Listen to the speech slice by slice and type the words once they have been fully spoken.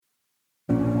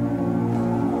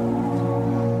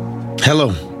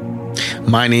Hello,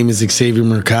 my name is Xavier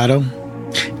Mercado,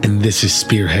 and this is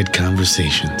Spearhead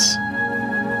Conversations.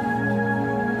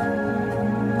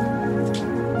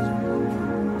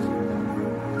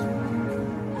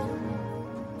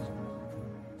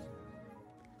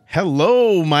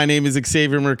 Hello, my name is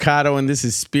Xavier Mercado, and this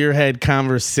is Spearhead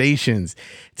Conversations.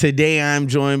 Today, I'm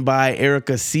joined by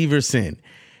Erica Severson.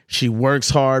 She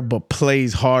works hard, but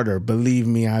plays harder. Believe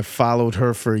me, I've followed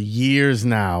her for years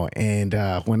now. And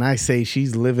when I say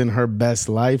she's living her best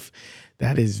life,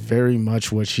 that is very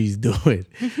much what she's doing.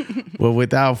 Well,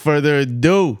 without further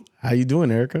ado, how you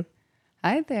doing, Erica?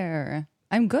 Hi there.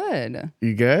 I'm good.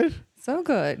 You good? So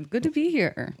good. Good to be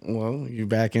here. Well, you're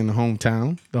back in the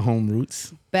hometown, the home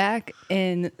roots. Back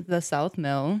in the South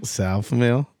Mill, South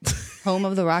Mill. home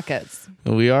of the Rockets.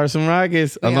 We are some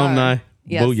Rockets alumni.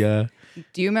 Yes. Booyah.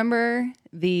 Do you remember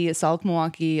the South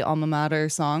Milwaukee alma mater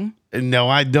song? No,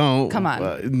 I don't. Come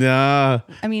on. Nah.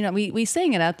 I mean, we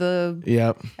sang it at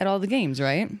Yep. all the games,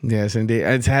 right? Yes, indeed.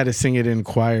 I just had to sing it in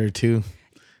choir too.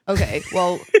 Okay.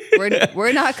 Well,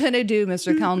 we're not gonna do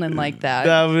Mr. Calnan like that.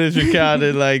 Not Mr.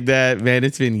 Calden like that, man.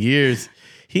 It's been years.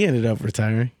 He ended up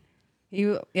retiring.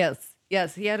 Yes.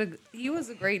 He was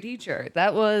a great teacher.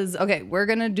 That was okay. We're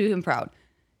gonna do him proud.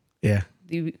 Yeah.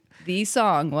 The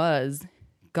song was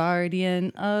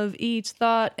Guardian of each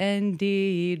thought and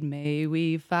deed, may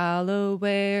we follow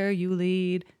where you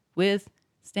lead with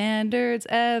standards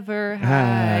ever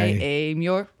high. Aim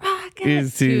your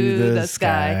rockets to the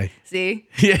sky. See?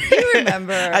 Yeah. You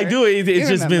remember. I do. It's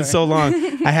just been so long.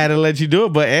 I had to let you do it,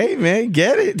 but hey, man,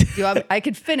 get it. I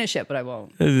could finish it, but I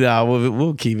won't. No,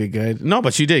 we'll keep it good. No,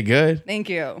 but you did good. Thank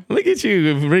you. Look at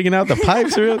you bringing out the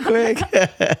pipes real quick.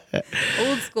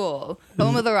 Old school.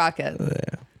 Home of the Rockets.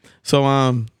 Yeah. So,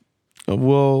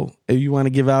 if you want to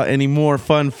give out any more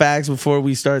fun facts before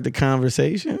we start the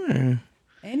conversation? Or?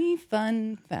 Any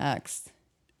fun facts?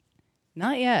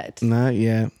 Not yet. Not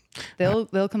yet.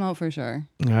 They'll come out for sure.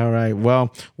 All right.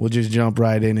 Well, we'll just jump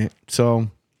right in it.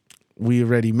 So, we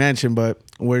already mentioned, but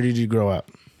where did you grow up?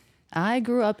 I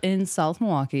grew up in South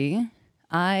Milwaukee.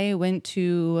 I went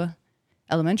to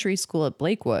elementary school at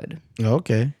Blakewood.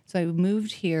 Okay. So I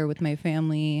moved here with my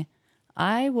family.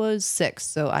 I was 6,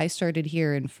 so I started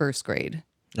here in first grade.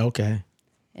 Okay.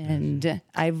 And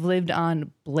I've lived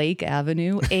on Blake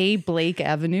Avenue,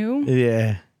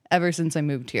 Yeah. ever since I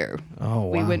moved here. Oh, wow.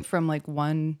 We went from like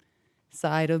one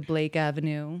side of Blake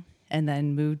Avenue and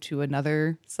then moved to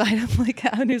another side of Blake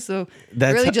Avenue. So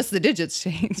That's really how- just the digits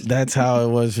changed. That's how it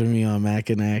was for me on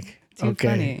Mackinac. Too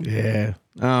funny. Yeah.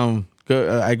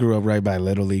 I grew up right by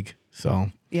Little League.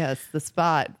 So, Yes, the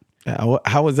spot.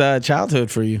 how was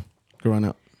childhood for you growing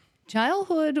up?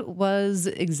 Childhood was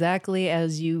exactly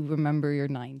as you remember your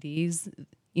 90s,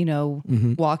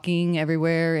 walking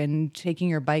everywhere and taking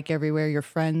your bike everywhere, your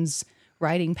friends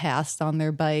riding past on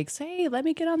their bikes. Hey, let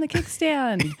me get on the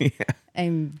kickstand. Yeah.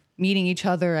 And meeting each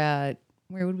other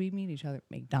where would we meet each other?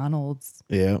 McDonald's,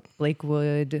 Yeah.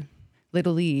 Blakewood,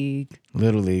 Little League.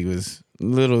 Little League was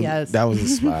Yes. That was a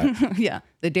spot. Yeah,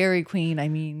 the Dairy Queen. I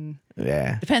mean,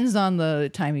 Yeah. depends on the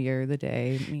time of year, the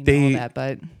day, all that,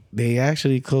 but... They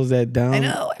actually closed that down. I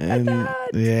know, I read that.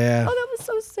 Yeah. Oh, that was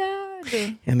so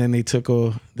sad. And then they took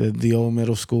the old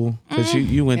middle school. Because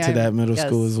you went to that middle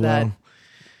school as well.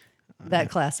 That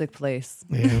classic place.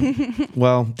 Yeah.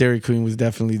 Well, Dairy Queen was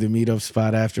definitely the meetup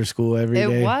spot after school every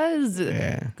day. It was.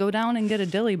 Yeah. Go down and get a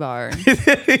dilly bar.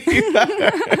 Maybe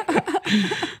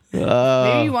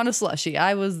you want a slushie.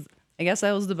 I guess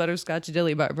I was the butterscotch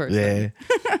dilly bar person.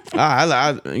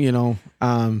 Yeah.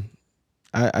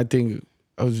 I think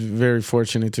I was very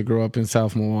fortunate to grow up in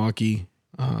South Milwaukee.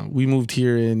 We moved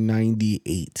here in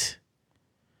 98.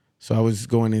 So I was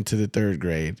going into the 3rd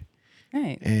grade.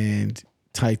 Right. And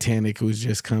Titanic was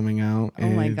just coming out. Oh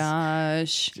my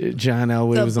gosh. John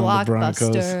Elway was on the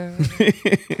Broncos.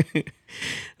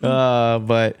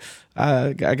 But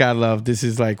I gotta love, this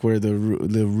is like where the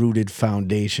rooted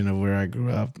foundation of where I grew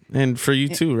up. And for you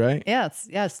too, right? Yes.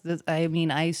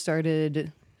 I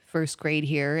started first grade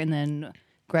here and then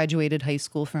graduated high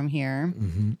school from here.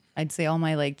 Mm-hmm. I'd say all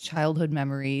my childhood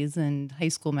memories and high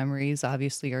school memories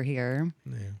obviously are here.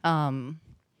 Yeah.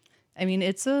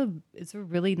 It's a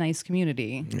really nice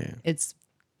community. Yeah.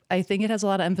 I think it has a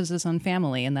lot of emphasis on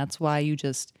family, and that's why you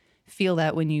just feel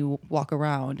that when you walk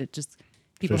around.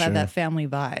 People have that family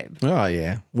vibe. Oh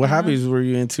yeah. What hobbies were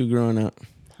you into growing up?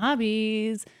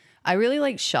 Hobbies. I really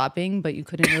like shopping, but you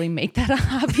couldn't really make that a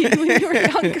hobby when you were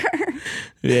younger.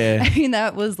 Yeah.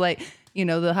 That was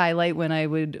the highlight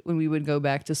when we would go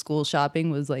back to school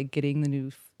shopping was getting the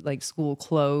new school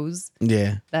clothes.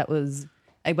 Yeah. That was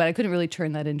but I couldn't really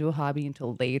turn that into a hobby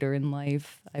until later in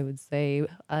life, I would say.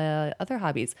 Other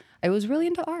hobbies. I was really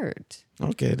into art.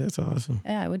 Okay, that's awesome.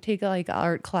 Yeah, I would take like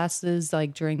art classes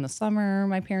like during the summer.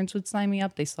 My parents would sign me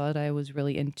up. They saw that I was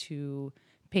really into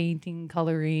painting,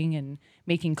 coloring, and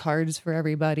making cards for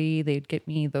everybody. They'd get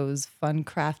me those fun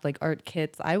craft like art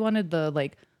kits. I wanted the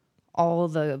like all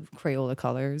the Crayola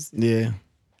colors. Yeah.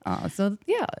 So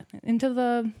yeah, into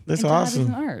That's into hobbies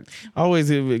awesome. and art.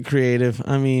 Always a bit creative.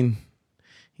 I mean,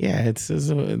 yeah, it's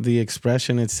the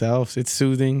expression itself. It's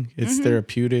soothing. It's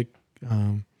therapeutic.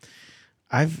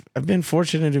 I've been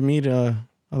fortunate to meet a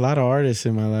lot of artists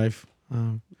in my life.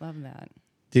 Love that.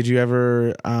 Did you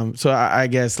ever? So I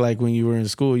guess like when you were in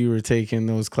school, you were taking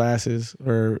those classes,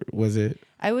 or was it?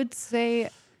 I would say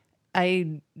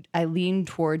I leaned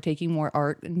toward taking more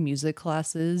art and music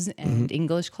classes and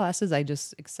English classes. I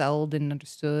just excelled and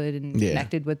understood and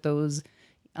connected with those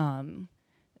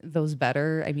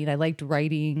better. I mean, I liked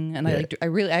writing, and I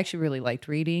actually really liked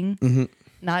reading.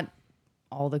 Not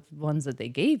all the ones that they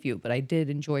gave you, but I did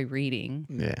enjoy reading.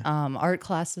 Yeah. Art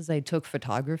classes, I took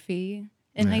photography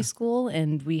in high school,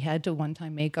 and we had to one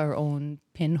time make our own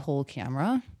pinhole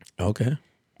camera. Okay.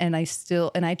 And I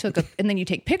took and then you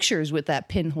take pictures with that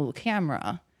pinhole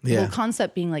camera. The Yeah. whole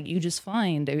concept being like you just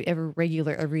find a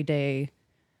regular everyday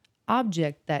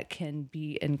object that can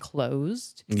be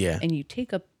enclosed. Yeah. And you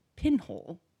take a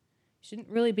pinhole. Shouldn't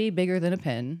really be bigger than a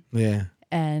pin. Yeah.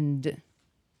 And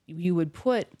you would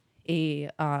put a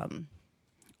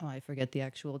I forget the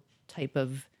actual type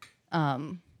of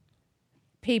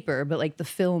paper, but like the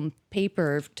film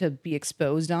paper to be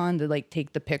exposed on to like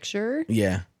take the picture.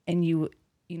 Yeah. And you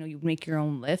make your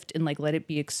own lift and like let it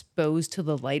be exposed to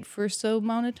the light for so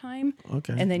amount of time.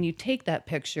 Okay. And then you take that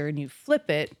picture and you flip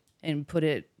it and put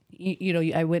it,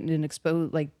 I went and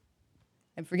exposed, like,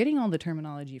 I'm forgetting all the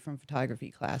terminology from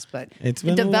photography class, but It's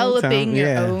been a long developing time, your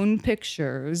yeah. own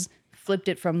pictures, flipped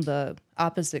it from the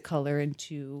opposite color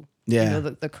into, Yeah.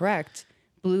 the correct,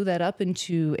 blew that up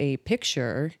into a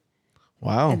picture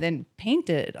Wow. and then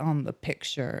painted on the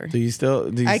picture. Do you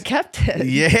still? I kept it.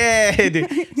 Yeah.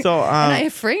 Dude. So And I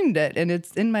framed it, and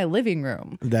it's in my living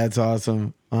room. that's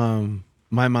awesome.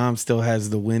 My mom still has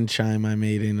the wind chime I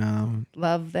made in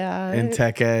Love that.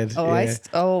 tech ed. Oh,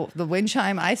 Yeah. the wind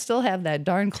chime. I still have that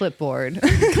darn clipboard.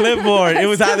 Clipboard. It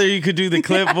was either you could do the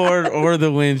clipboard or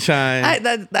the wind chime.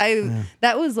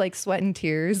 That was like sweat and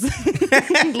tears,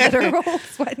 literal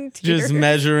sweat and tears. Just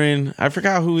measuring. I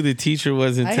forgot who the teacher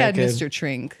was in I tech had ed. Mr.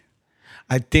 Trink.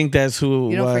 I think that's who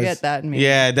it You don't was. forget that in me.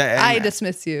 Yeah. I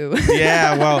dismiss you.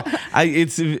 Yeah, well,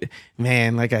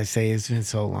 man, like I say, it's been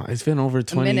so long. It's been over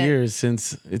 20 minute. years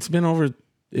since, it's been over,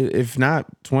 if not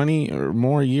 20 or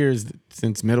more years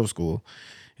since middle school.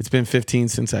 It's been 15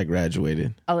 since I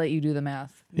graduated. I'll let you do the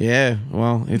math. Yeah,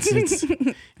 well,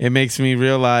 it makes me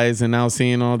realize, and now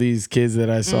seeing all these kids that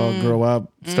I saw grow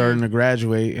up, starting to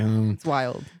graduate, It's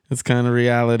wild. it's kind of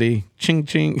reality. Ching,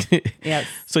 ching. Yes.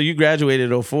 So you graduated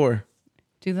 04,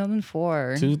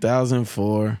 2004.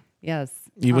 2004. Yes.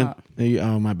 You went,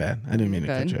 oh, my bad. I didn't mean to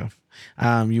cut Good. you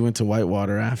off. You went to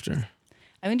Whitewater after.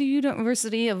 I went to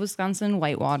University of Wisconsin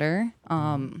Whitewater.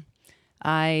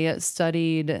 I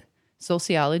studied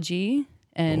sociology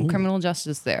and criminal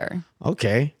justice there.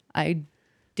 Okay. I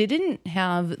didn't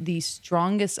have the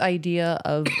strongest idea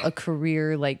of a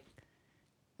career, like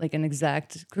an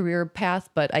exact career path,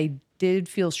 but I did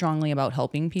feel strongly about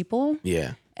helping people.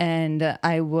 Yeah. And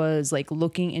I was like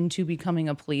looking into becoming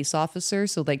a police officer.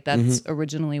 So like that's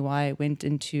originally why I went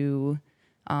into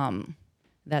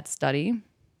that study.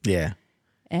 Yeah.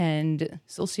 And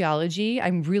sociology,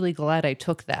 I'm really glad I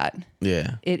took that.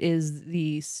 Yeah. It is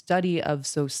the study of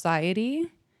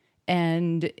society,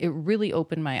 and it really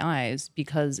opened my eyes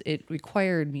because it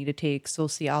required me to take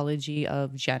sociology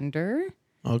of gender,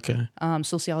 Okay.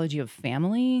 sociology of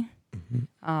family,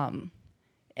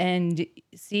 and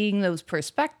seeing those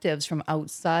perspectives from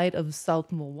outside of South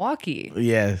Milwaukee.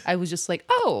 Yes. I was just like,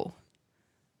 oh,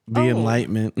 The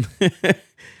enlightenment. yeah.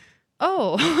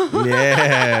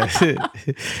 Yeah.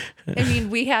 I mean,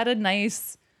 we had a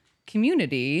nice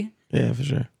community. Yeah, for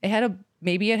sure.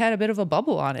 Maybe it had a bit of a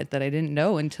bubble on it that I didn't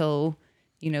know until,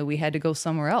 we had to go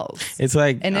somewhere else. It's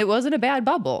like, And it wasn't a bad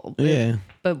bubble. yeah.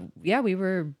 But yeah, we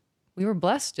were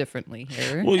blessed differently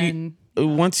here. Well, and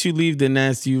once you leave the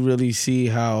nest, you really see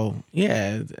how,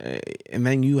 yeah. And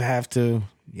then you have to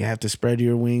spread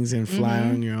your wings and fly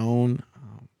on your own.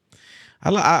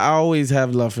 I always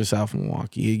have love for South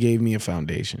Milwaukee. It gave me a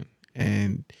foundation,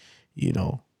 and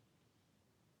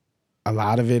a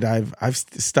lot of it I've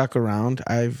stuck around.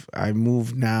 I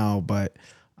moved now, but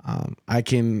I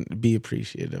can be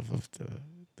appreciative of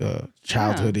the the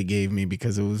childhood it gave me,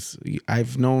 because it was, I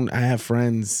have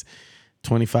friends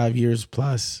 25 years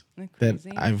plus that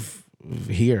I've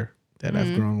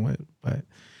grown with. But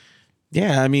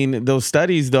yeah, I mean, those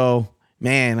studies though,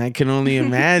 man, I can only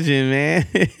imagine, man.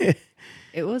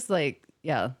 It was like,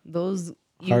 yeah, those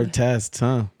hard tests,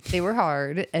 huh? They were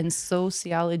hard. And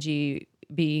sociology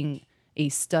being a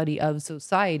study of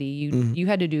society, you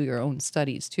had to do your own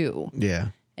studies too. Yeah.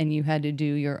 And you had to do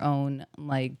your own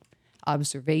like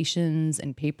observations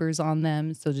and papers on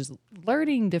them. So just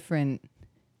learning different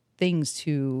things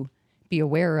to be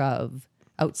aware of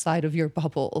outside of your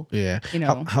bubble. Yeah. You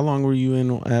know, how long were you in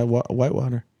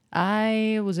Whitewater?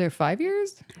 I was there 5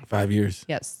 years. 5 years.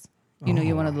 Yes. You know,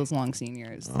 you're one of those long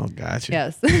seniors. Oh, gotcha.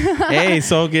 Yes. Hey,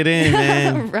 soak it in,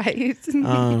 man. Right.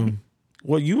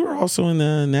 Well, you were also in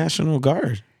the National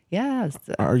Guard. Yes.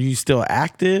 Are you still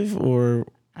active, or?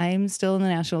 I'm still in the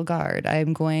National Guard.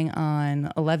 I'm going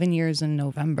on 11 years in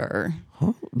November.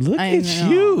 Oh, look at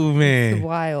you, man. It's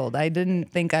wild. I didn't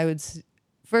think I would.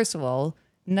 First of all,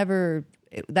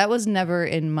 that was never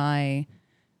in my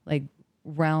like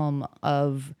realm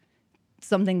of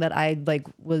something that I like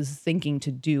was thinking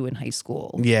to do in high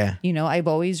school. Yeah. You know, I've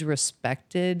always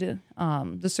respected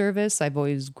the service. I've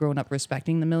always grown up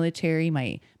respecting the military.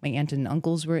 My aunt and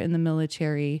uncles were in the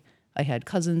military. I had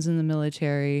cousins in the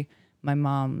military. My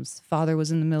mom's father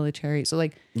was in the military. So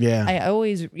like, yeah, I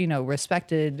always, you know,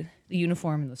 respected the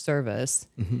uniform and the service,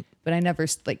 but I never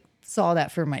like saw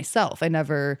that for myself. I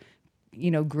never,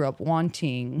 you know, grew up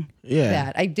wanting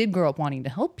that. I did grow up wanting to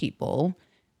help people,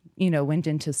 you know, went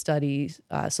into study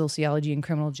sociology and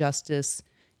criminal justice,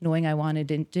 knowing I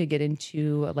wanted to get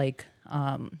into like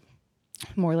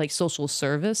more like social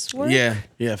service work.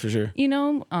 Yeah, for sure. You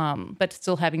know, but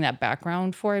still having that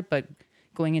background for it, but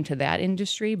going into that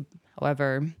industry.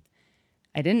 However,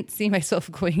 I didn't see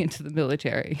myself going into the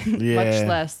military, much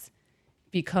less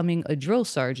becoming a drill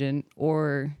sergeant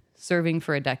or serving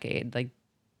for a decade. Like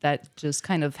that just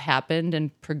kind of happened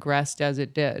and progressed as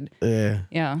it did.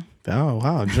 Yeah. Oh,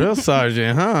 wow. Drill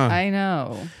sergeant, huh? I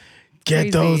know. Get Crazy.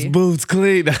 those boots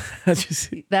clean.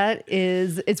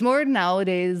 It's more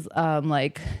nowadays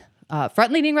like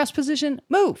front leading rest position,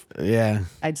 move. Yeah.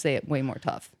 I'd say it way more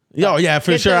tough. Oh, yeah,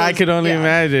 for sure. I could only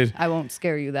imagine. I won't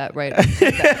scare you that right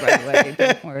away.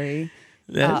 Don't worry.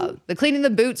 The cleaning the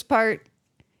boots part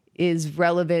is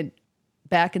relevant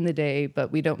back in the day, but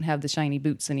we don't have the shiny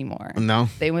boots anymore. No.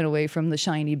 They went away from the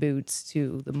shiny boots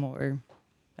to the more,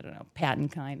 I don't know,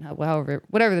 patent kind, whatever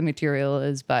the material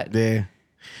is. But yeah.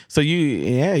 So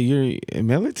you're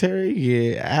military,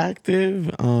 you're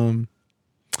active.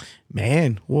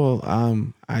 Man,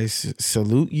 well, I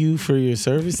salute you for your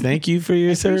service. Thank you for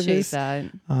your service. I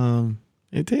appreciate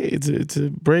that. It's a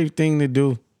brave thing to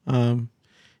do, and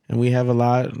we have a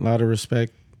lot of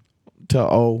respect to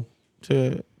owe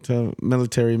to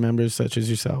military members such as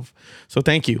yourself. So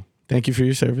thank you for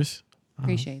your service.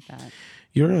 Appreciate that.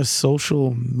 You're a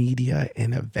social media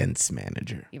and events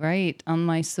manager. Right. On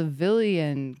my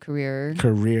civilian career.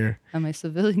 On my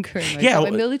civilian career. I have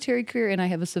a military career and I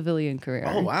have a civilian career.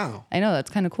 Oh, wow. I know. That's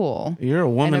kind of cool. You're a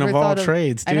woman of all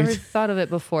trades, dude. I never thought of it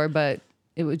before, but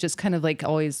it was just kind of like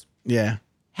always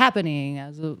happening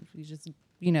as just,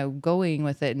 you know, going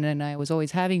with it. And then I was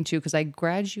always having to, because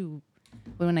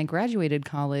when I graduated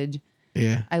college,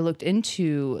 I looked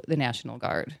into the National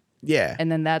Guard. Yeah.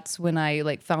 And then that's when I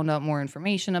like found out more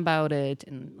information about it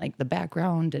and like the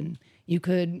background, and you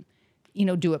could, you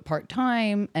know, do it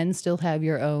part-time and still have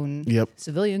your own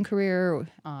civilian career.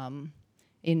 And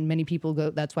many people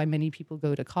that's why many people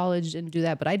go to college and do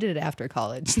that. But I did it after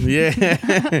college. Yeah.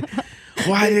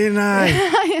 Why didn't I?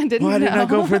 Why didn't I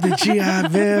go for the GI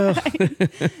Bill?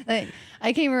 Like,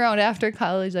 I came around after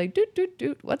college, like,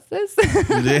 what's this?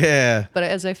 Yeah. But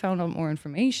as I found out more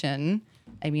information,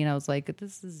 I mean, I was like,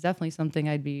 this is definitely something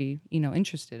I'd be, you know,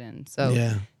 interested in.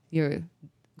 So you're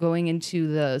going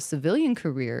into the civilian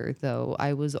career, though,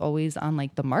 I was always on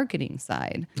like the marketing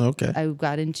side. Okay. I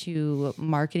got into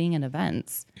marketing and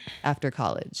events after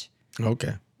college.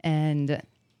 Okay. And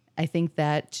I think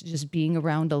that just being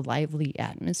around a lively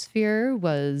atmosphere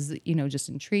was, you know, just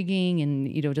intriguing, and,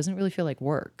 you know, it doesn't really feel like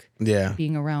work. Yeah.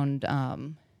 Being around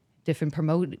different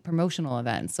promotional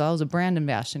events. So I was a brand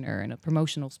ambassador and a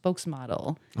promotional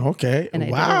spokesmodel. Okay. And I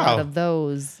did a lot of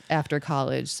those after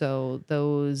college. So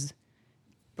those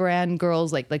brand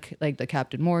girls, like the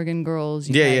Captain Morgan girls,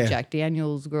 you had Jack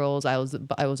Daniels girls. I was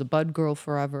a Bud girl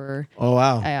forever. Oh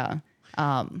wow. Yeah.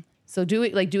 So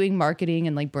doing marketing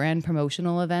and like brand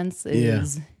promotional events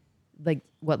is like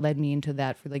what led me into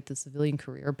that for like the civilian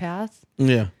career path.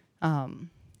 Yeah.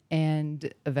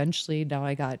 And eventually now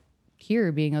I got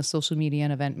here being a social media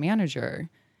and event manager.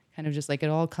 kind of just like it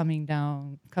all coming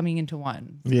into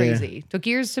one. It's Yeah. crazy. Took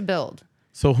years to build.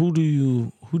 So who do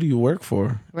you work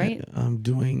for? Right.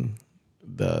 Doing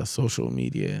the social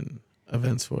media and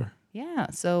events for. Yeah.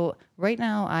 So right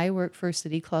now I work for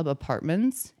City Club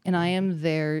Apartments and I am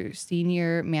their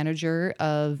senior manager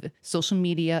of social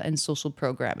media and social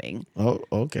programming. Oh,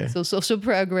 okay. So social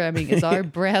programming is our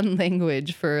brand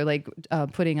language for like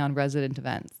putting on resident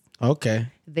events. Okay.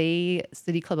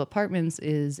 City Club Apartments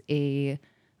is a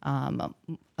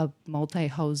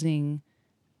multi-housing,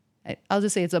 I'll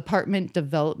just say it's apartment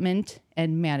development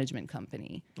and management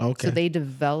company. Okay. So they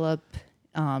develop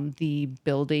the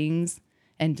buildings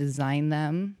and design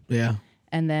them. Yeah.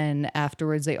 And then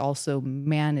afterwards, they also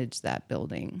manage that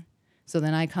building. So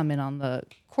then I come in on the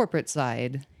corporate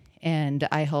side and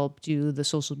I help do the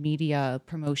social media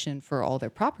promotion for all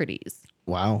their properties.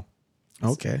 Wow.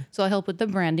 Okay. So I help with the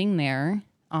branding there,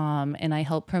 and I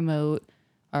help promote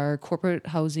our corporate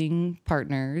housing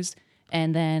partners.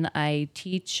 And then I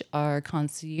teach our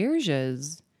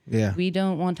concierges. Yeah. We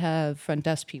don't want to have front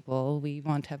desk people. We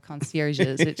want to have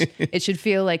concierges. It should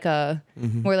feel like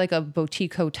more like a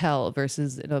boutique hotel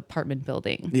versus an apartment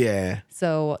building. Yeah.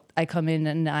 So I come in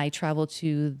and I travel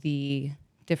to the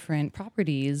different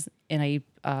properties and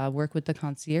I work with the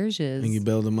concierges. And you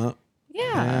build them up.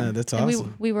 Yeah, that's and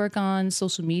awesome. we work on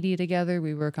social media together.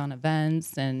 We work on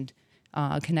events and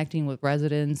connecting with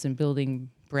residents and building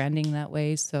branding that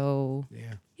way. So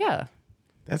yeah,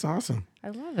 That's awesome. I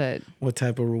love it. What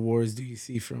type of rewards do you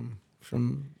see from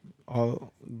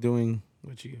all doing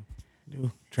what you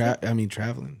do? Traveling.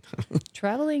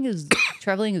 Traveling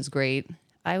is great.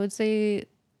 I would say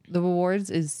the rewards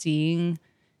is seeing,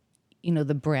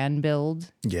 the brand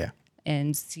build Yeah.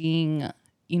 and seeing,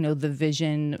 the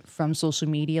vision from social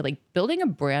media. Like building a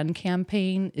brand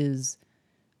campaign is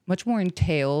much more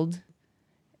entailed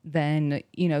than,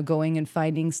 going and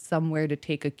finding somewhere to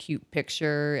take a cute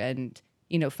picture and,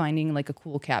 finding like a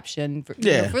cool caption for,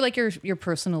 for like your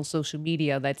personal social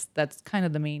media. That's kind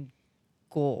of the main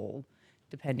goal,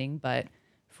 depending. But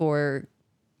for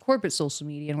corporate social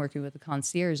media and working with the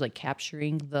concierge, like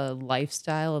capturing the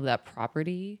lifestyle of that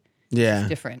property Yeah. is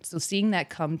different. So seeing that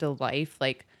come to life,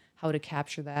 like how to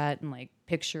capture that and like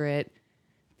picture it,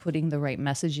 putting the right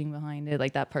messaging behind it,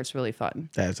 like that part's really fun.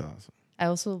 That's awesome. I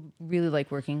also really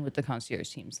like working with the concierge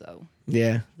teams though.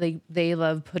 Yeah. They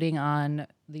love putting on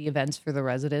the events for the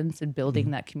residents and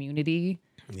building that community.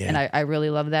 Yeah. And I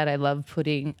really love that. I love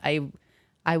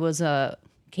I was a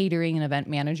catering and event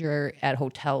manager at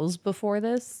hotels before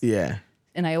this. Yeah.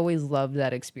 And I always loved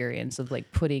that experience of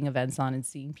like putting events on and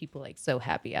seeing people like so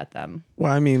happy at them.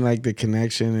 Well, I mean, like the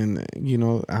connection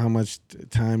and, how much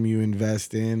time you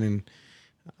invest in. And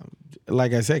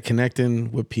like I said,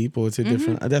 connecting with people, it's a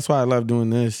different, that's why I love doing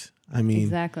this. I mean,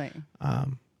 Exactly.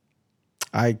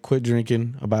 I quit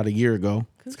drinking about a year ago.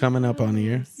 It's coming up on a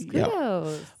year. Yep.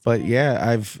 Kudos. But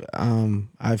yeah,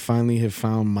 I finally have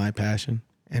found my passion,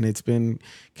 and it's been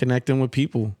connecting with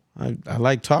people. I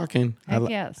like talking.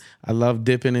 Yes. I love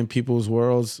dipping in people's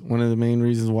worlds. One of the main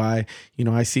reasons why,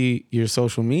 I see your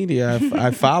social media,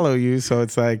 I follow you. So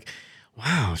it's like,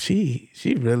 wow, she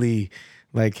really,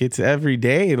 like, it's every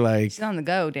day. Like, She's on the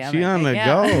go, damn it. she on the Yeah.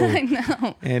 go. I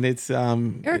know. And it's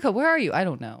Erica, where are you? I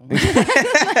don't know.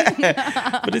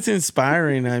 but it's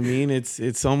inspiring. I mean,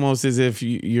 it's almost as if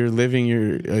you're living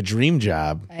a dream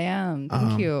job. I am.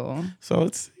 Thank you. So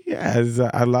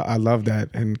I love that,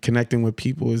 and connecting with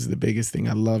people is the biggest thing.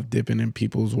 I love dipping in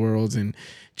people's worlds and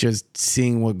just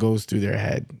seeing what goes through their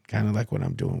head, kind of like what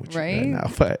I'm doing with you right now.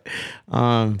 But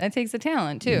That takes a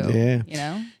talent too.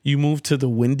 Yeah, you moved to the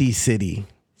Windy City.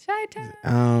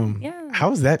 Chi-town. Yeah. How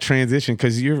was that transition?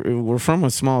 Because we're from a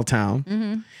small town,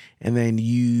 and then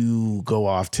you go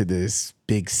off to this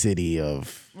big city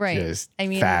of just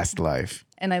fast life.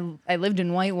 And I lived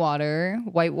in Whitewater.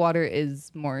 Whitewater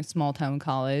is more small town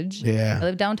college. Yeah. I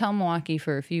lived downtown Milwaukee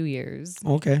for a few years.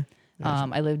 Okay.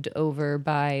 I lived over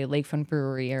by Lakefront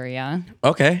Brewery area.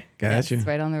 Okay. Gotcha. It's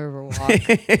right on the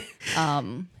Riverwalk.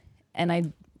 And I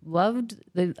loved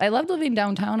living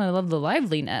downtown. And I loved the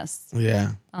liveliness.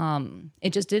 Yeah.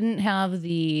 It just didn't have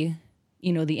the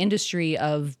industry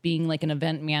of being like an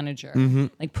event manager,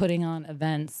 like putting on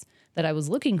events that I was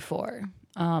looking for.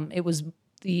 It was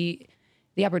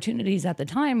the opportunities at the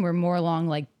time were more along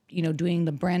like, doing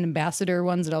the brand ambassador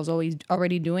ones that I was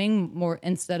already doing more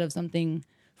instead of something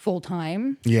full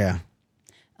time. Yeah.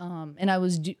 And I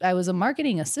was a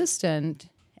marketing assistant,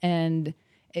 and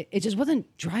it just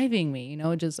wasn't driving me. I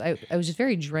was just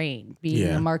very drained being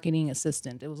a marketing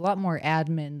assistant. It was a lot more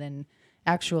admin than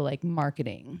actual like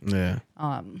marketing. Yeah.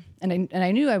 And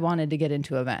I knew I wanted to get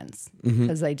into events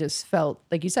because I just felt,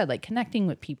 like you said, like connecting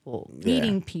with people,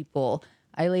 meeting people.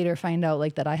 I later find out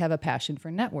like that I have a passion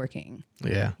for networking.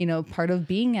 Yeah. You know, part of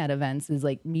being at events is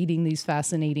like meeting these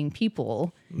fascinating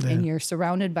people, and you're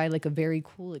surrounded by like a very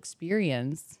cool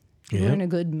experience. You're in a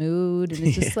good mood, and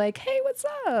it's just like, hey, what's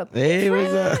up? Hey,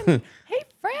 what's up? Hey,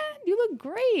 friend, you look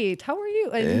great. How are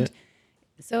you? And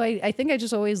so I think I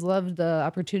just always loved the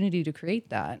opportunity to create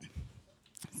that.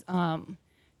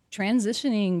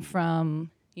 Transitioning from,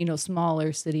 you know,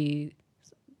 smaller city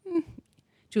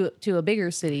to a bigger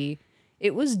city,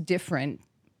 it was different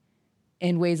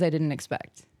in ways I didn't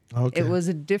expect. Okay. It was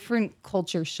a different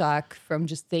culture shock from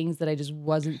just things that I just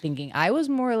wasn't thinking. I was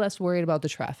more or less worried about the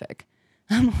traffic.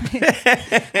 I'm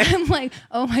like,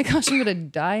 oh my gosh, I'm gonna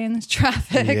die in this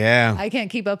traffic. Yeah. I can't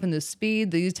keep up in the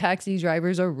speed. These taxi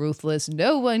drivers are ruthless.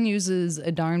 No one uses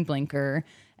a darn blinker,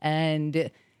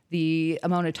 and the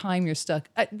amount of time you're stuck.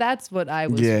 That's what I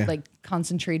was like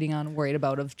concentrating on, worried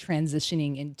about of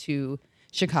transitioning into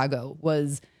Chicago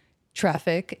was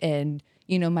traffic and,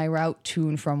 you know, my route to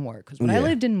and from work. Because when I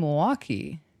lived in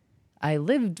Milwaukee, I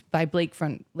lived by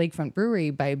Lakefront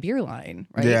Brewery by a beer line,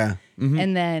 right? Yeah.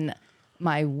 And then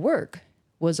my work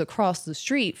was across the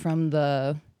street from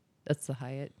that's the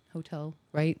Hyatt Hotel,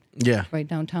 right? Yeah. Right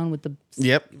downtown with the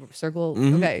circle.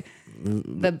 Okay.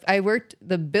 I worked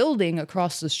the building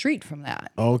across the street from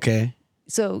that. Okay.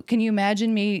 So can you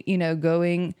imagine me, you know,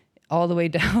 going all the way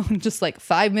down, just like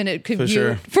 5-minute commute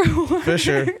sure. for work? For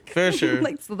sure.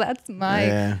 Like, so that's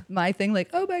my thing. Like,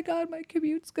 oh my God, my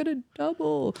commute's gonna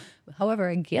double. However,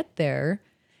 I get there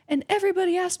and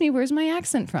everybody asks me, where's my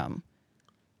accent from?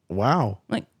 Wow.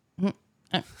 Like,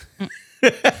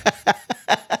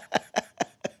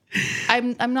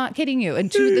 I'm not kidding you.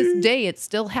 And to this day, it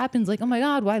still happens. Like, oh my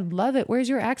God, well, I love it. Where's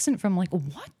your accent from? I'm like,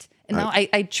 what? And now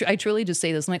I truly just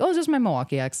say this. I'm like, oh, it's just my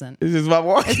Milwaukee accent. This is my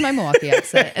walk. It's my Milwaukee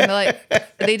accent. And they're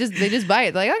like, they just buy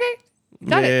it. They're like, okay,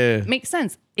 got it. Makes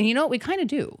sense. And you know what? We kind of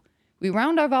do. We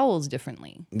round our vowels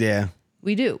differently. Yeah.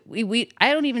 We do.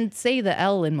 I don't even say the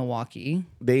L in Milwaukee.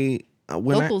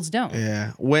 Locals don't.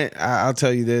 Yeah. I'll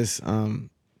tell you this.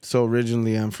 So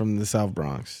originally I'm from the South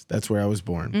Bronx. That's where I was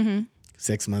born.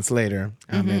 6 months later,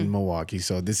 I'm in Milwaukee.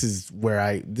 So this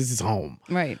is home.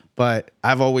 Right. But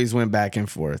I've always went back and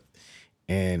forth.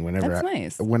 And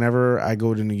whenever I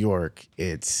go to New York,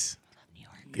 it's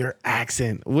your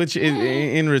accent, which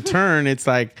in return, it's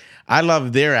like, I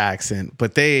love their accent,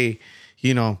 but they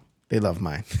love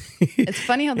mine. It's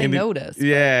funny how they notice.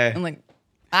 Yeah. I'm like,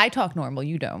 I talk normal.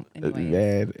 You don't.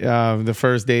 Anyway. The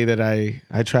first day that I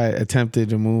attempted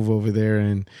to move over there,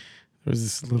 and there was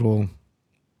this little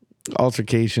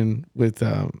altercation with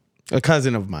a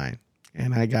cousin of mine,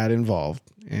 and I got involved,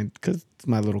 and because it's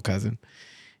my little cousin,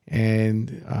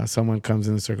 and someone comes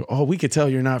in the circle. Oh, we could tell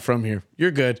you're not from here.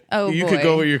 You're good. Oh, you could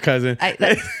go with your cousin.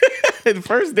 The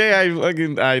first day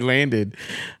I landed,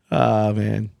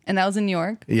 man. And that was in New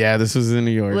York? Yeah, this was in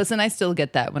New York. Listen, I still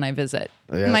get that when I visit.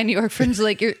 Yeah. My New York friends are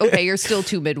like, you're still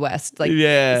too Midwest. Like,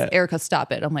 yeah. Erica,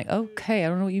 stop it. I'm like, okay, I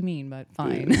don't know what you mean, but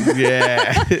fine.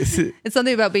 Yeah. It's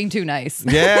something about being too nice.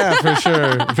 Yeah,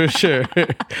 for sure.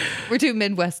 We're too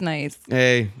Midwest nice.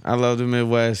 Hey, I love the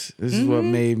Midwest. This is what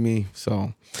made me.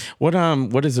 So what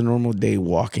is a normal day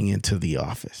walking into the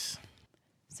office?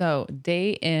 So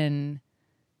day in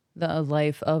the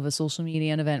life of a social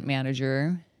media and event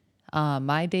manager,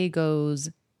 my day goes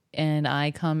and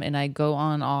I come and I go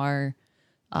on our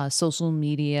social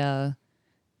media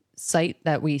site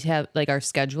that we have, like our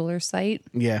scheduler site.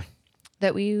 Yeah.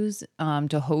 That we use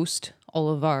to host all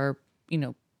of our,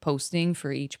 posting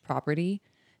for each property.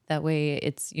 That way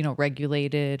it's,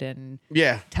 regulated and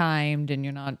timed, and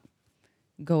you're not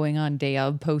going on day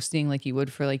of posting like you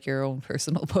would for like your own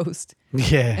personal post.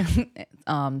 Yeah.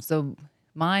 So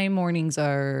my mornings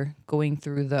are going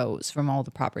through those from all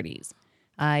the properties.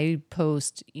 I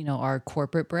post, our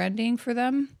corporate branding for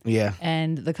them. Yeah.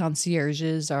 And the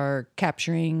concierges are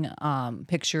capturing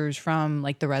pictures from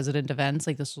like the resident events,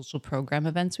 like the social program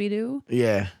events we do.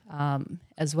 Yeah.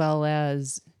 As well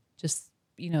as just,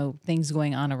 things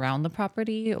going on around the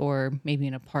property, or maybe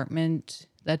an apartment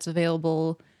that's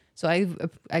available. So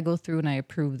I go through and I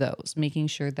approve those, making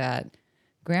sure that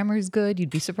grammar is good. You'd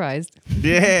be surprised.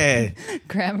 Yeah.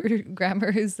 grammar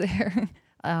is there.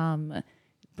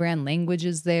 Brand language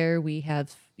is there. We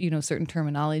have, certain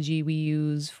terminology we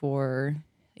use for,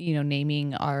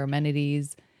 naming our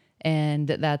amenities, and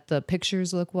that the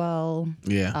pictures look well.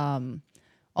 Yeah.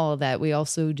 All of that. We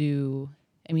also do,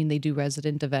 they do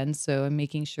resident events. So I'm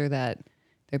making sure that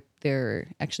they're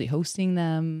actually hosting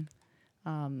them.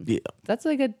 Yeah. That's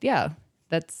like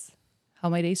that's how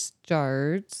my day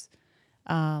starts.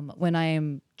 When I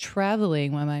am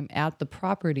traveling, when I'm at the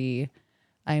property,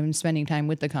 I'm spending time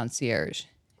with the concierge,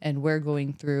 and we're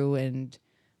going through and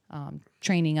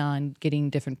training on getting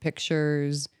different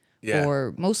pictures, Yeah.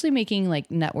 or mostly making like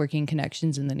networking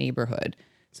connections in the neighborhood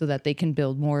so that they can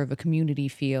build more of a community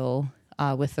feel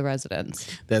with the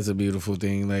residents. That's a beautiful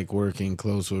thing, like working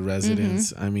close with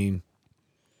residents. Mm-hmm. I mean,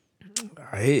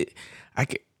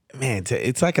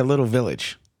 it's like a little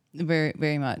village. Very,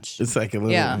 very much. It's like a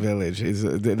little village.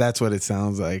 That's what it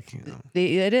sounds like. You know?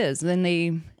 It is. Then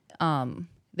they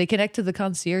connect to the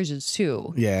concierges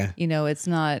too. Yeah. You know, it's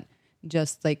not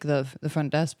just like the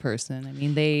front desk person. I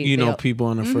mean, they know people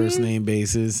on a first name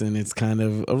basis, and it's kind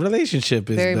of a relationship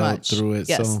is very built much through it.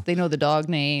 Yes, So they know the dog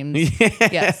names.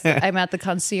 Yes, I'm at the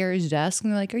concierge desk,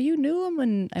 and they're like, "Are you new?"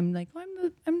 And I'm like,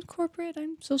 "I'm corporate.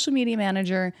 I'm social media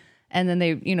manager." And then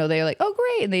they're like, "Oh,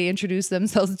 great!" And they introduce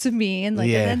themselves to me, and like,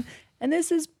 and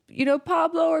this is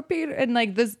Pablo or Peter, and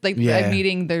like this, like I'm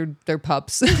meeting their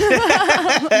pups.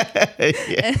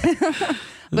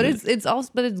 But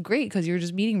it's great because you're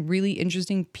just meeting really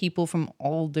interesting people from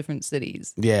all different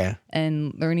cities. Yeah.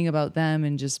 And learning about them,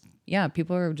 and just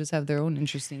people just have their own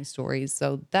interesting stories.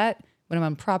 So that when I'm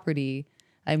on property,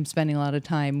 I'm spending a lot of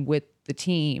time with the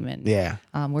team and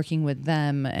working with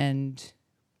them and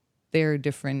their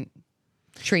different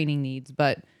training needs.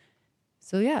 But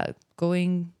so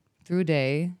going through a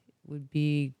day would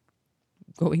be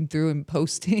going through and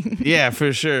posting. Yeah,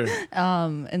 for sure.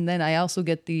 And then I also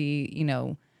get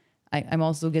I'm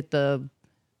also get the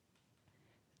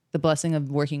blessing of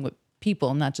working with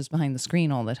people, not just behind the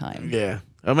screen all the time. Yeah.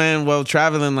 Oh man, well,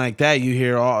 traveling like that, you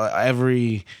hear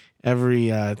every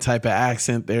type of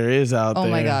accent there is out there. Oh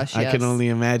my gosh, I can only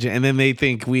imagine. And then they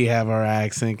think we have our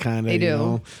accent kind of. They do. You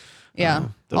know? Yeah,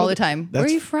 all the time. Where are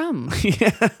you from?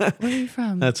 Yeah. Where are you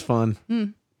from? That's fun.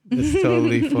 It's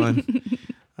totally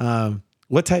fun.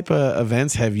 What type of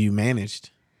events have you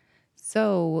managed?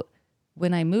 So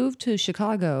when I moved to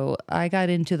Chicago, I got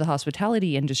into the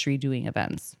hospitality industry doing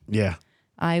events. Yeah.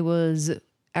 I was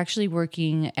actually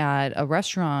working at a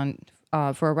restaurant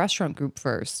for a restaurant group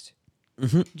first,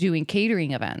 doing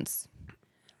catering events.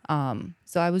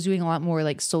 So I was doing a lot more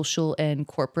like social and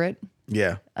corporate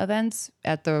events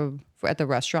at the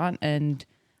restaurant, and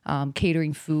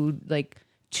catering food like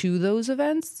to those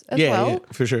events as well. Yeah,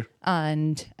 for sure.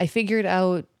 And I figured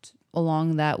out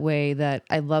along that way that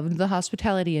I loved the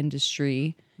hospitality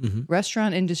industry.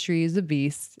 Restaurant industry is a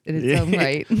beast in its own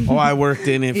right. Oh, I worked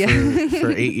in it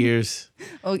for 8 years.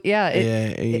 Oh yeah.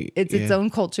 It's its own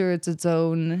culture. It's its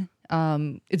own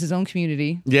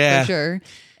community. Yeah. For sure.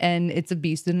 And it's a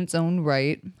beast in its own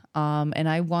right. And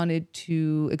I wanted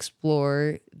to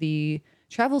explore the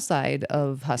travel side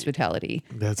of hospitality.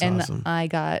 That's and awesome.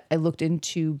 I looked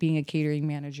into being a catering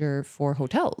manager for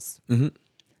hotels.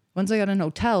 Once I got in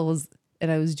hotels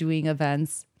and I was doing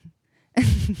events,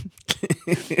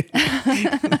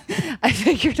 I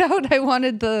figured out I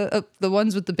wanted the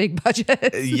ones with the big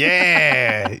budget.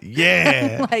 Yeah.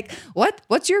 Like,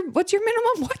 what's your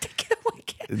minimum? What?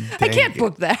 I can't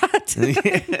book that.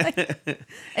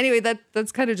 Anyway,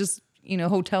 that's kind of just,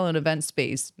 hotel and event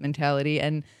space mentality.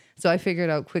 And so I figured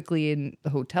out quickly in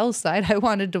the hotel side, I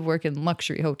wanted to work in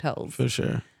luxury hotels. For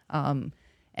sure. And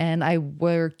I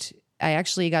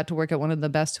actually got to work at one of the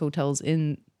best hotels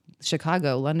in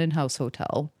Chicago, London House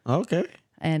Hotel. Okay.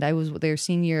 And I was their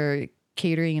senior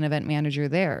catering and event manager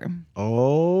there.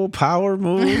 Oh, power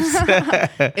moves.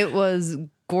 It was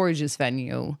gorgeous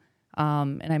venue.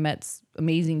 And I met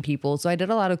amazing people. So I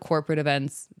did a lot of corporate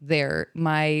events there.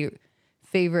 My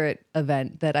favorite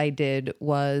event that I did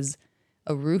was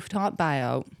a rooftop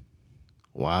buyout.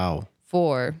 Wow.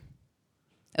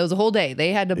 It was a whole day.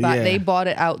 They had to buy. They bought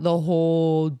it out the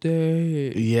whole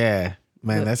day. Yeah,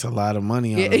 man, that's a lot of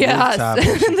money on a rooftop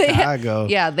in Chicago.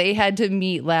 They had to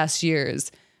meet last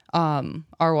year's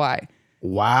RY.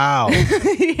 Wow.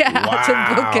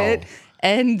 To book it,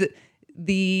 and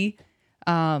the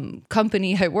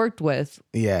company I worked with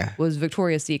was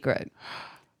Victoria's Secret.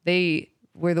 They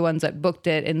were the ones that booked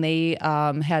it, and they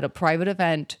had a private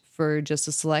event for just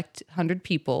a select 100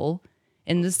 people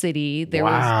in the city. There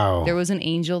was an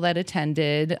angel that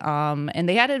attended, and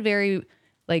they had a very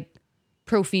like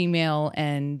pro-female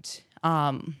and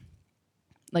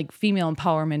like female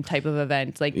empowerment type of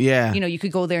event. Like, you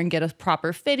could go there and get a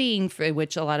proper fitting, for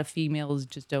which a lot of females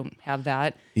just don't have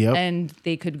that. Yep. And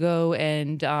they could go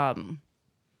and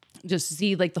just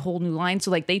see like the whole new line.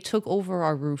 So like they took over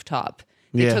our rooftop.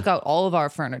 They took out all of our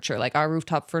furniture, like our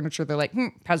rooftop furniture. They're like,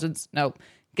 peasants, no,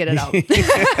 get it out.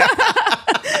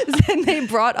 Then they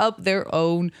brought up their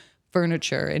own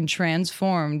furniture and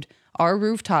transformed our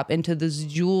rooftop into this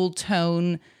jewel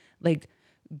tone, like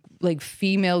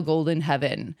female golden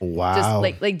heaven. Wow.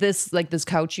 Just like this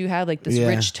couch you have, like this Yeah.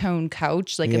 rich tone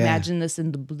couch. Like Yeah. imagine this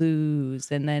in the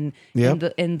blues and then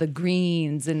Yep. in the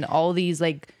greens and all these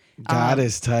like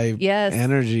Goddess type yes.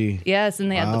 energy. Yes, and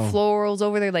they had Wow. the florals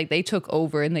over there. Like they took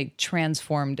over and they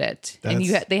transformed it. And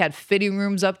they had fitting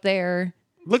rooms up there.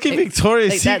 Look at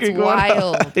Victoria's Like, Secret that's going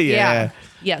on. wild. Yeah.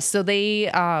 Yeah. So they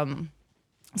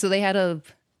had a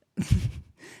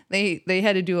they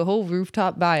had to do a whole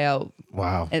rooftop buyout,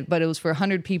 Wow. but it was for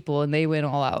 100 people and they went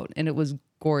all out and it was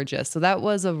gorgeous. So that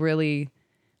was a really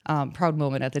proud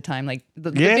moment at the time. Like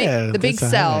the big that's a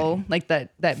sell, highlight. like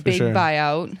that big sure.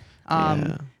 buyout.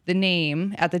 The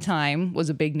name at the time was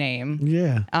a big name.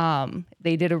 Yeah.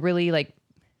 They did a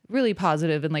really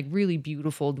positive and like really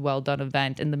beautiful, well done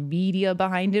event, and the media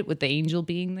behind it with the angel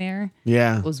being there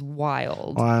Yeah. was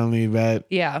wild. I only bet.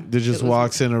 Yeah, They just it was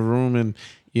walks in a room and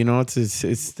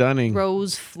it's stunning.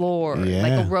 rose floor, like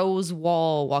Yeah. a rose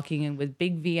wall, walking in with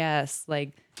big VS.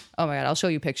 Like, oh my god, I'll show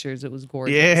you pictures. It was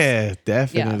gorgeous. Yeah,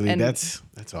 definitely. and- That's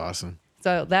awesome.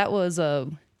 So that was a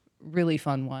really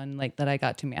fun one, like that I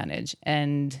got to manage,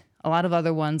 and a lot of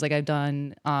other ones. Like I've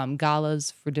done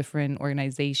galas for different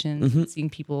organizations, seeing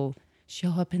people show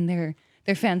up in their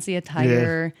fancy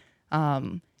attire,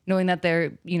 knowing that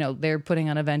they're putting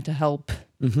on an event to help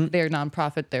their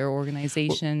nonprofit, their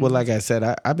organization. Well, like I said,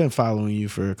 I've been following you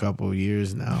for a couple of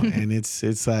years now, and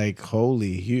it's like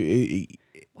holy,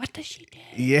 what does she do?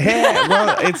 yeah.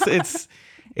 Well,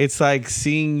 it's like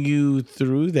seeing you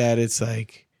through that. It's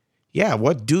like, yeah,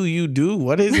 what do you do?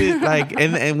 What is it like?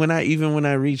 And when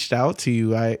I reached out to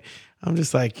you, I'm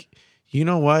just like, you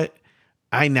know what?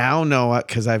 I now know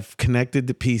because I've connected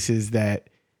the pieces that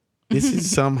this is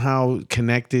somehow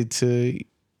connected to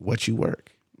what you work.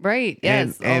 Right.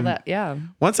 Yes. all and- that. Yeah.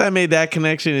 Once I made that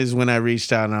connection is when I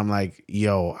reached out and I'm like,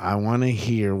 yo, I want to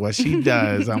hear what she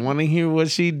does. I want to hear what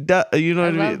she does. You know what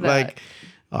I mean? love that. Like,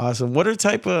 awesome. What are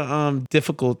type of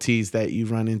difficulties that you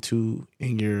run into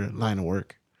in your line of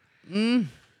work?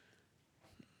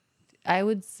 I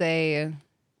would say,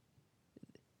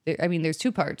 there's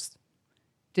two parts.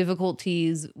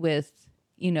 Difficulties with,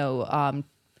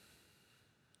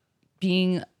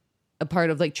 being a part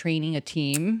of like training a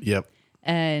team Yep.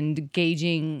 and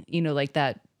gauging, like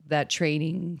that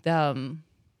training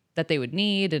that they would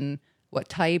need and what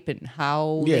type and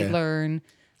how they Yeah. learn.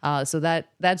 So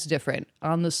that's different.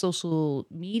 On the social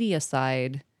media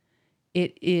side,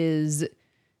 it is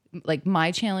like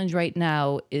my challenge right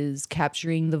now is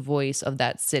capturing the voice of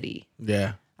that city.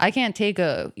 Yeah. I can't take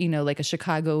a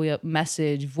Chicago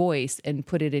message voice and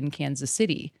put it in Kansas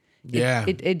City. Yeah.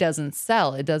 It doesn't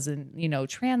sell. It doesn't,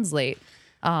 translate.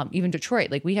 Even Detroit,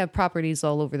 like we have properties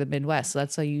all over the Midwest. So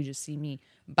that's how you just see me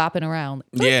bopping around.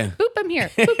 Boop, Yeah. Boop, I'm here.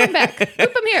 Boop, I'm back.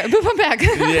 Boop, I'm here. Boop, I'm back.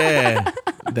 Yeah.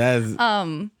 That's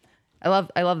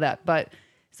I love that. But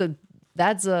so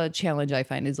that's a challenge I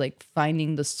find is like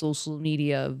finding the social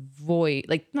media voice,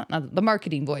 like not the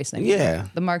marketing voice. I mean, Yeah.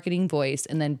 the marketing voice,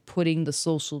 and then putting the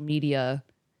social media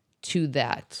to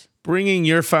that. bringing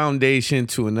your foundation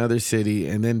to another city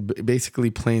and then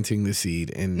basically planting the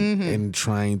seed and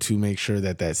trying to make sure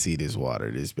that seed is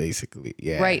watered is basically,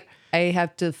 yeah. Right. I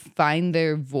have to find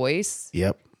their voice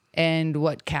Yep. and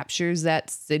what captures that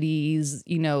city's,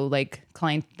 like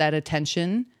client, that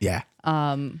attention. Yeah.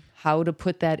 How to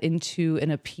put that into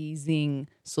an appeasing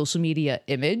social media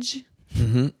image.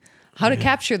 How to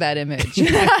capture that image.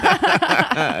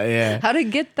 Yeah. How to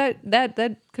get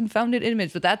that confounded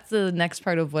image. But that's the next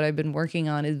part of what I've been working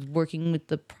on is working with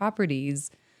the properties,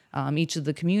 each of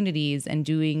the communities, and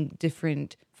doing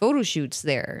different photo shoots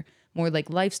there. More like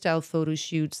lifestyle photo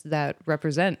shoots that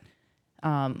represent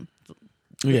the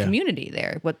community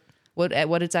there. What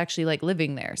it's actually like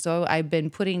living there. So I've been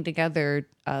putting together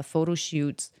photo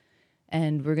shoots,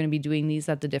 and we're going to be doing these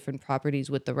at the different properties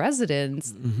with the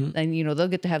residents. And, they'll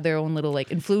get to have their own little like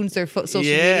influencer social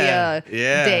media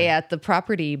day at the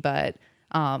property. But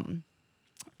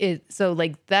so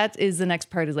like that is the next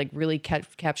part is like really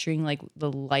capturing like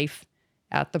the life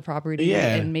at the property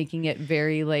and making it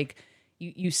very like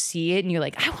you see it and you're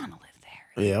like, I want to live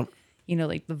there. Yep.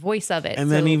 Like the voice of it.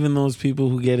 And then even those people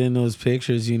who get in those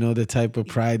pictures, the type of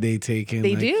pride they take in.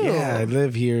 They like, do. Yeah, I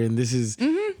live here, and this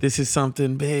is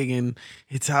something big, and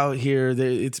it's out here.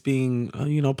 It's being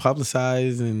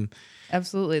publicized, and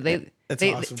absolutely. That's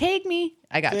They awesome. take me.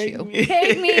 I got Take you. me.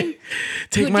 Take me.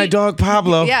 take my dog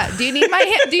Pablo. Yeah. Do you need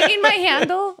my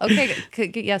handle? Okay.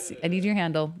 Yes, I need your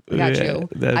handle. Got Yeah, you.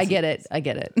 that's- I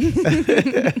get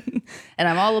it. And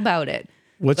I'm all about it.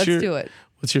 Let's do it.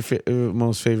 What's your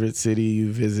most favorite city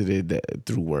you visited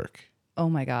through work? Oh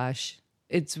my gosh.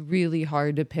 it's really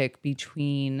hard to pick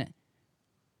between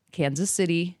Kansas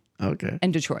City Okay.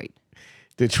 and Detroit.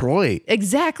 Detroit.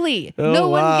 Exactly. Oh, no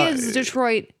wow. one gives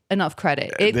Detroit enough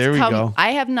credit. There we go.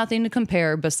 I have nothing to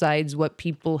compare besides what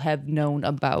people have known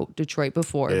about Detroit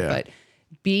before. Yeah. But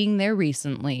being there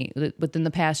recently, within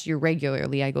the past year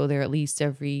regularly, I go there at least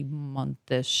every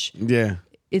month-ish. Yeah.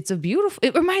 It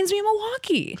reminds me of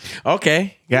Milwaukee.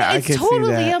 Okay. Yeah, I It's can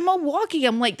totally see that. a Milwaukee.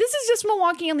 I'm like, this is just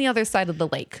Milwaukee on the other side of the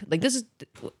lake. Like, this is...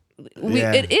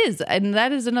 Yeah. It is, and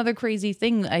that is another crazy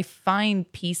thing. I find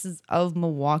pieces of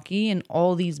Milwaukee in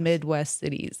all these Midwest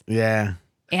cities. Yeah.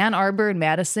 Ann Arbor and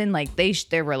Madison, like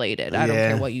they're related. I don't Yeah.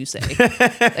 care what you say.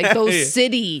 Like those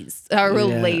cities are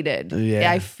related.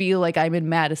 Yeah. I feel like I'm in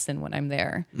Madison when I'm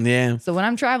there. Yeah. So when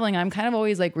I'm traveling, I'm kind of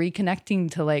always like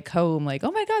reconnecting to like home. Like, oh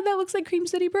my God, that looks like Cream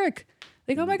City Brick.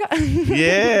 Like, oh my God.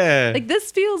 Yeah. Like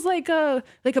this feels like a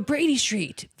Brady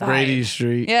Street vibe. Brady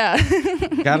Street. Yeah.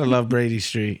 Gotta love Brady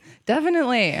Street.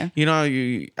 Definitely. You know,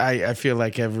 I feel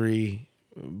like every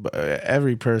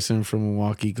person from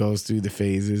Milwaukee goes through the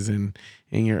phases, and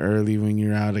in your early, when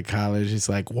you're out of college, it's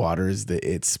like water is the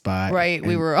it spot. Right.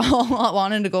 We were all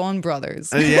wanting to go on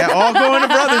Brothers. Yeah, all going to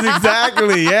Brothers.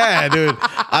 Exactly. Yeah, dude.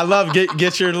 I love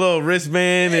get your little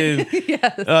wristband and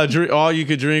Yes. drink all you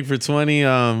could drink for 20.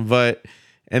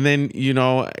 And then you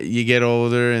get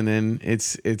older, and then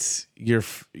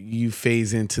you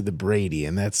phase into the Brady,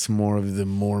 and that's more of the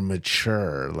more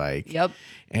mature, like. Yep.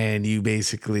 And you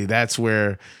basically, that's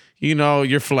where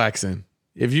you're flexing.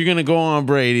 If you're gonna go on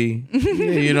Brady,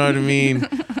 you know what I mean.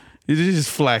 You just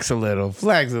flex a little.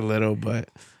 But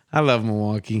I love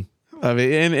Milwaukee. I love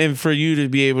it, and for you to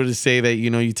be able to say that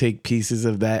you take pieces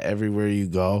of that everywhere you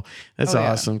go, that's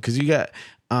awesome. Because you got.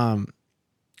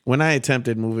 When I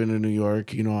attempted moving to New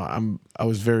York, I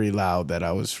was very loud that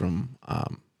I was from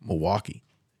Milwaukee.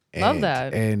 Love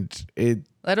that. And it.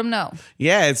 Let them know.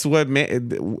 Yeah, it's what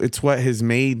has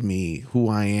made me who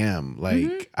I am.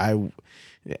 Like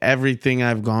everything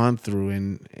I've gone through,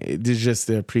 and it's just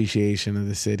the appreciation of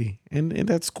the city, and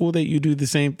that's cool that you do the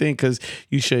same thing, because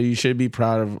you should be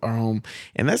proud of our home,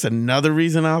 and that's another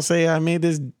reason I'll say I made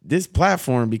this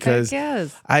platform, because Heck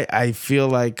yes. I feel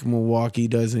like Milwaukee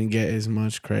doesn't get as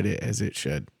much credit as it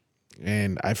should.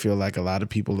 And I feel like a lot of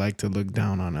people like to look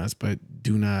down on us, but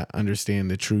do not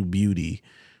understand the true beauty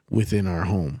within our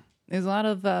home. There's a lot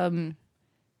of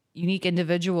unique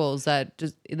individuals that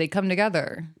they come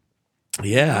together.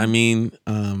 Yeah, I mean,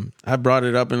 I brought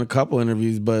it up in a couple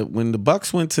interviews, but when the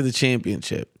Bucks went to the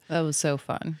championship, That was so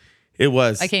fun. it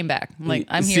was. I came back. I'm like,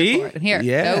 I'm See? here for it. Here.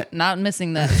 Yeah. Nope, not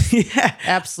missing this. Yeah,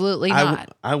 Absolutely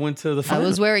not. I went to the I final.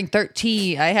 was wearing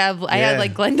 13. I had Yeah.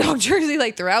 like Glendale jersey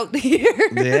like throughout the year.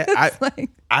 Yeah, It's like,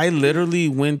 I literally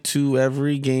went to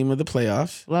every game of the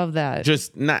playoffs. love that.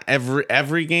 Just not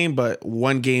every game, but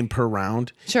one game per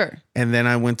round, Sure. and then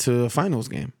I went to a finals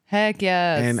game. Heck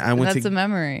yes. And I went That's to a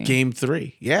memory. Game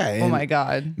 3. Yeah. Oh and my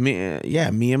God. Me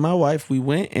and my wife, we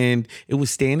went, and it was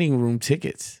standing room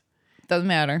tickets. Doesn't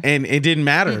matter. And it didn't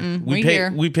matter. we here.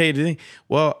 We paid the thing.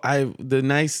 Well, the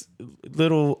nice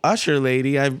little usher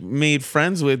lady I made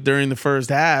friends with during the first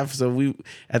half. So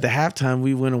at the halftime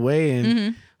we went away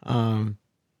and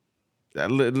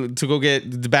to go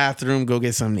get the bathroom, go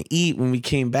get something to eat. When we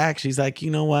came back, she's like, "You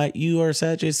know what? You are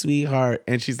such a sweetheart."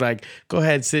 And she's like, "Go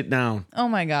ahead, sit down." Oh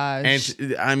my gosh.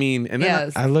 And then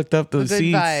Yes. I looked up the Good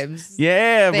seats. vibes.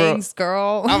 Yeah, bro. Thanks,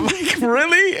 girl. I'm like,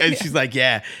 really? And she's like,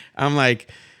 yeah. I'm like,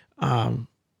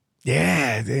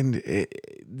 yeah. And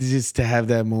just to have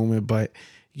that moment. But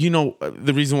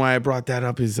the reason why I brought that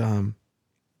up is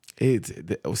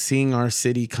seeing our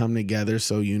city come together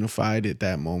so unified at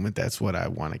that moment. That's what I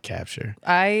want to capture.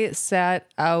 I sat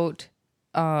out.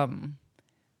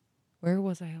 Where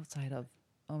was I outside of?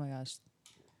 Oh my gosh.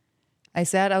 I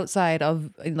sat outside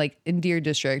of like in Deer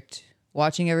District,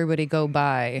 watching everybody go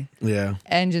by. Yeah.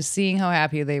 And just seeing how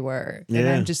happy they were. And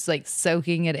Yeah. I'm just like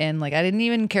soaking it in. Like I didn't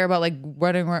even care about like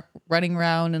running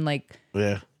around and like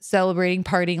Yeah. celebrating,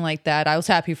 partying like that. I was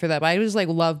happy for that. But I just like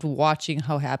loved watching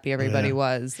how happy everybody Yeah.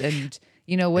 was. And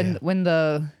when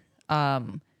the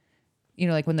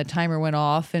like when the timer went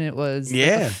off and it was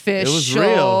Yeah, like, official. it was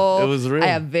real. It was real. I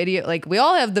have video, like we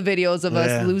all have the videos of Yeah.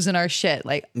 us losing our shit.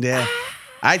 Like Yeah.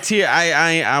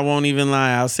 I won't even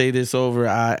lie. I'll say this over.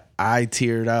 I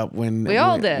teared up when We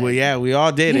all did. Well, yeah, we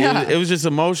all did. Yeah. It was just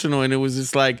emotional, and it was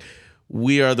just like,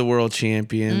 we are the world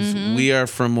champions. Mm-hmm. We are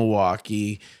from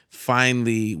Milwaukee.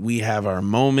 Finally, we have our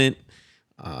moment.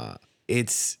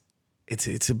 It's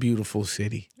a beautiful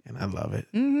city, and I love it.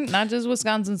 not just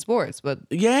Wisconsin sports, but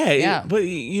Yeah. But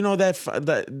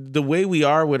that the way we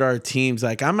are with our teams,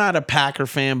 like I'm not a Packer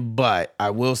fan, but I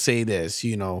will say this,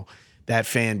 that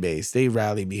fan base. They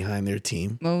rally behind their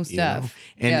team. Most you know? def.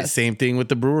 And Yes. same thing with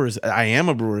the Brewers. I am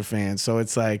a Brewer fan, so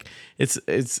it's like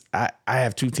I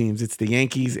have two teams. It's the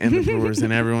Yankees and the Brewers,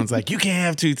 and everyone's like, you can't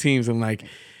have two teams. I'm like,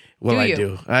 well, Do I you?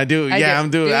 do. I do. I Yeah, do. I'm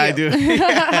doing. Do I you? do.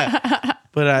 Yeah.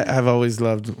 But I've always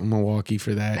loved Milwaukee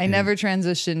for that. I never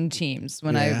transitioned teams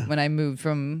when Yeah. I moved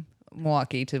from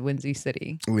Milwaukee to Windsor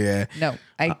City. Yeah. No,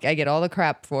 I get all the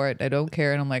crap for it. I don't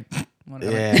care, and I'm like,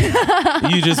 whatever. Yeah.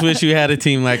 You just wish you had a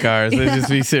team like ours. Let's just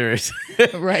be serious.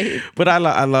 Right. But I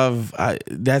love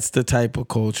that's the type of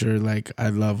culture like I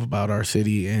love about our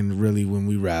city, and really when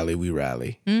we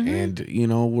rally, and you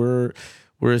know we're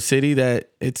a city that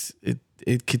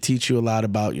it could teach you a lot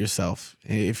about yourself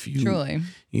if you Truly.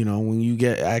 you know when you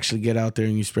actually get out there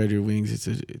and you spread your wings.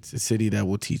 It's a city that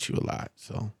will teach you a lot.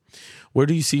 So, where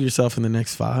do you see yourself in the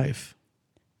next 5?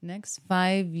 Next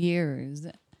 5 years,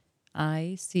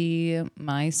 I see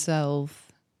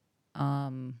myself,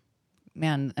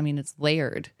 man, I mean, it's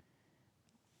layered.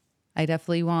 I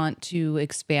definitely want to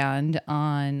expand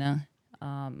on,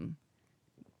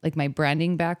 like my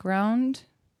branding background.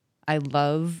 I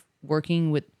love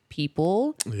working with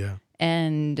people. Yeah.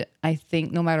 And I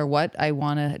think no matter what, I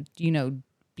want to,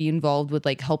 be involved with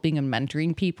like helping and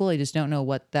mentoring people. I just don't know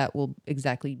what that will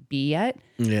exactly be yet,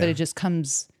 Yeah. but it just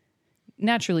comes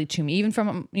naturally to me, even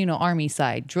from, Army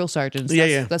side, drill sergeants.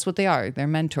 Yeah, That's what they are. They're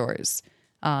mentors.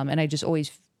 And I just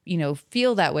always,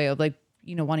 feel that way of like,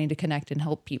 wanting to connect and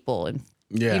help people and,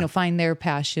 Yeah. find their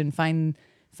passion, find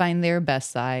their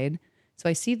best side. So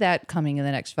I see that coming in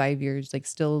the next 5 years, like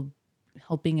still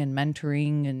helping and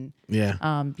mentoring and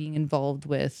Yeah. being involved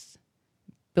with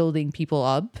building people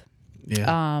up.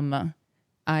 Yeah.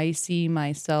 I see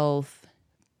myself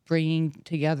bringing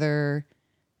together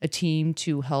a team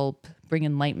to help bring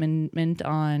enlightenment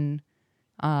on,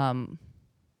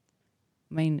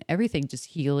 everything, just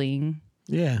healing,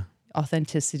 Yeah.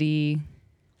 authenticity,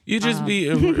 You just be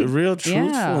a real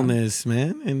truthfulness,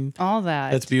 man, and all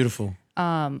that. that's beautiful.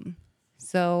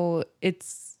 So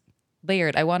it's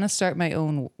layered. I want to start my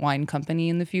own wine company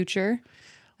in the future.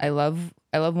 I love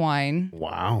wine.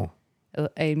 Wow.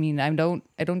 I mean, I don't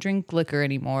drink liquor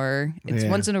anymore. It's Yeah.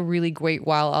 once in a really great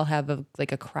while I'll have a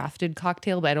crafted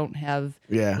cocktail, but I don't have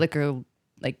Yeah. liquor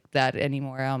like that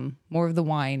anymore. More of the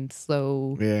wine,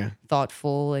 slow, Yeah.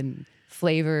 thoughtful, and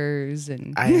flavors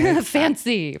and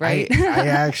fancy, I right?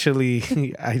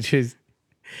 actually, I just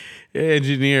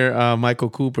engineer Michael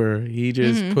Cooper. He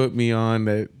just put me on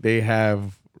that they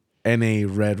have NA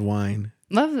red wine.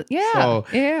 Love, yeah, So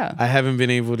yeah. I haven't been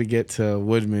able to get to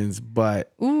Woodman's,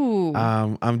 but Ooh,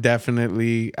 I'm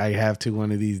definitely, I have to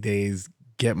one of these days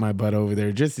get my butt over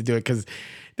there just to do it, because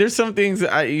there's some things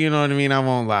you know what I mean. I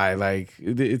won't lie, like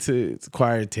it's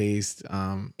acquired taste.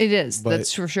 it is. but-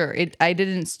 That's for sure. I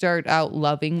didn't start out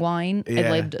loving wine. I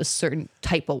Yeah. loved a certain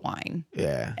type of wine.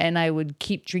 Yeah. And I would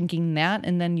keep drinking that,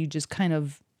 and then you just kind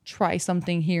of try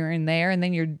something here and there, and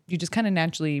then you just kind of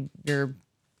naturally your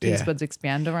taste Yeah. buds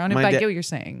expand around it. My But I da- get what you're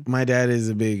saying. My dad is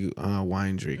a big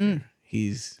wine drinker.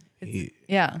 He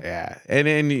Yeah, yeah, and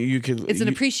then you could. it's an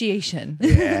you- appreciation.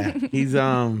 Yeah, he's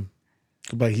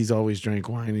but he's always drank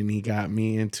wine, and he got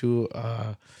me into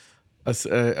a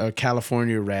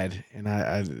California red, and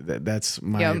that's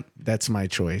my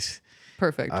choice.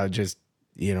 Perfect. Just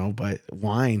but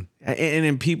wine, and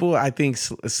then people I think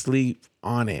sleep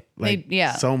on it like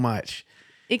yeah. so much.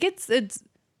 It's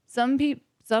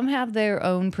some have their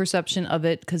own perception of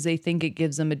it because they think it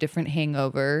gives them a different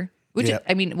hangover. Which Yep.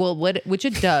 which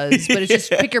it does, but it's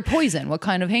just pick your poison. What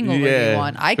kind of hangover do Yeah, you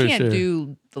want? I for can't sure.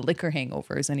 do the liquor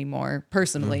hangovers anymore,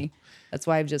 personally. That's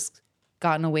why I've just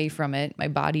gotten away from it. My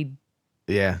body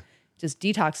Yeah, just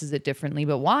detoxes it differently.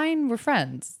 But wine, we're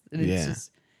friends. And it's Yeah.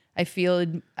 just,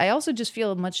 I also just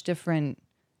feel a much different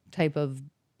type of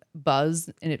buzz,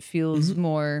 and it feels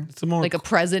more, It's a more like a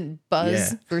present buzz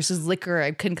Yeah. versus liquor.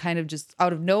 I can kind of just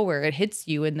out of nowhere, it hits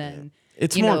you, and then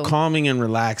it's you more know, calming and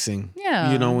relaxing.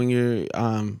 Yeah. when you're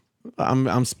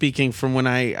I'm speaking from when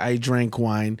I drank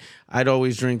wine. I'd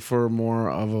always drink for more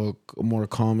of a more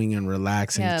calming and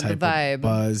relaxing Yeah, the type vibe. of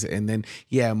buzz, and then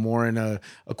more in a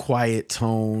quiet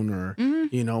tone, or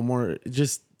more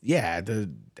just the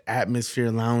atmosphere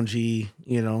loungy.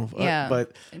 Yeah.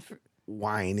 But and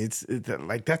wine, it's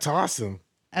like that's awesome.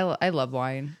 I love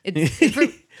wine.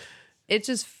 It's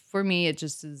just for me. It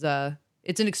just is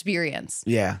it's an experience.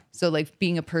 Yeah, So like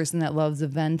being a person that loves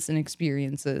events and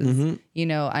experiences,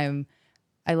 Mm-hmm.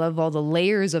 I love all the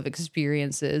layers of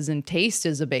experiences, and taste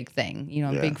is a big thing. I'm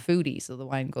a Yeah. big foodie, so the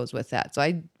wine goes with that. So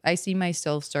I see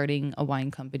myself starting a wine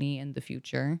company in the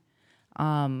future.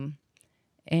 And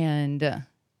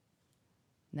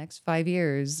next 5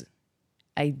 years,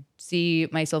 I see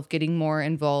myself getting more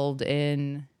involved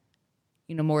in,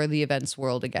 more of the events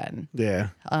world again. Yeah.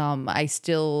 I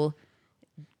still,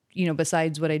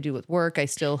 besides what I do with work, I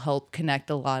still help connect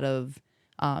a lot of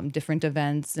different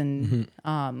events and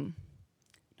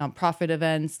nonprofit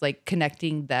events, like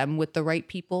connecting them with the right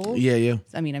people. Yeah, yeah.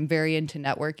 I mean, I'm very into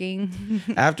networking.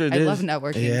 After I this, love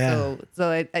networking. yeah.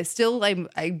 So I still,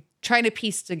 I'm trying to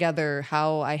piece together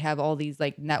how I have all these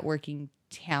like networking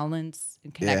talents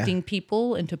and connecting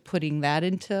people into putting that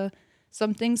into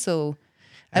something. So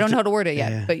I don't know how to word it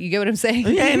yet, but you get what I'm saying?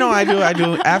 Yeah, no, I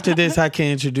do. After this, I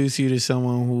can introduce you to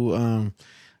someone who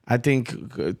I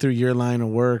think through your line of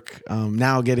work,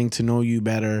 now getting to know you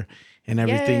better and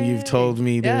everything you've told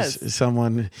me, there's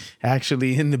someone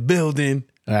actually in the building,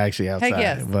 or actually outside,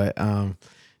 yes. but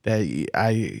that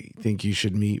I think you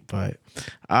should meet. But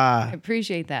I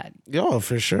appreciate that. Oh,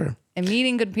 for sure. And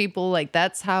meeting good people, like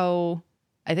that's how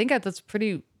I think that's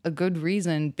a good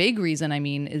reason, big reason, I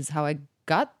mean, is how I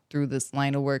got through this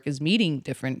line of work is meeting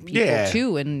different people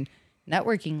too and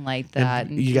networking like that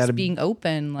and you just gotta being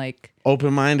open, like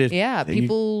open-minded. Yeah,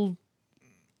 people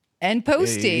and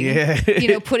posting,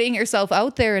 putting yourself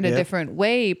out there in a different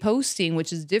way, posting,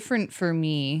 which is different for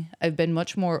me. I've been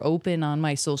much more open on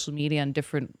my social media in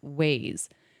different ways,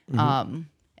 and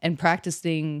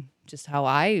practicing just how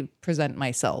I present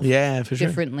myself for sure.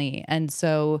 differently. And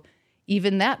so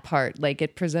even that part, like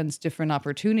it presents different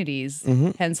opportunities,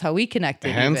 hence how we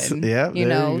connected. There you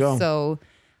go. So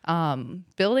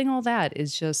building all that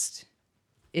is just,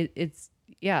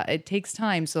 it takes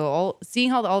time. So seeing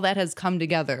how all that has come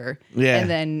together, and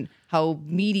then how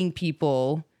meeting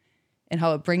people and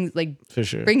how it brings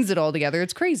it all together,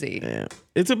 it's crazy. Yeah,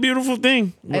 it's a beautiful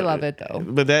thing. I love it though.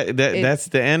 But that's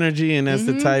the energy, and that's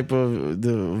the type of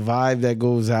the vibe that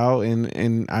goes out,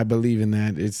 and I believe in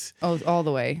that. It's all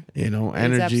the way.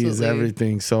 Energy is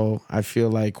everything. So I feel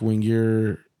like when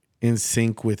you're in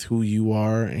sync with who you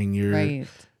are and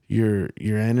your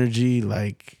energy,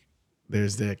 like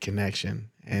there's that connection.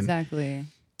 And exactly.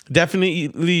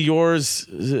 Definitely yours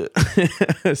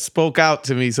spoke out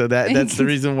to me. So that's the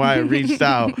reason why I reached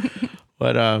out.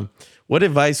 But what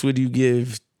advice would you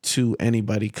give to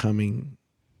anybody coming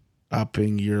up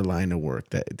in your line of work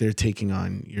that they're taking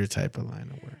on your type of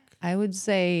line of work? I would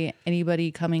say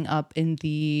anybody coming up in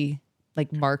the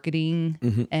like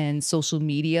marketing and social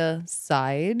media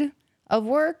side of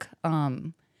work, I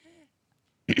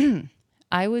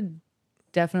would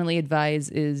definitely advise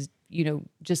is,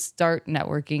 just start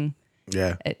networking.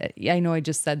 Yeah. I know I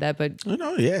just said that, but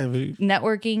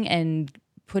networking and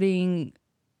putting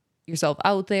yourself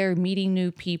out there, meeting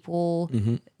new people.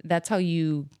 That's how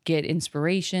you get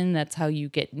inspiration. That's how you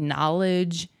get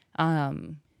knowledge.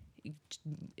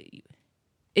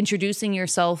 Introducing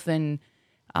yourself and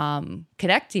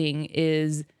connecting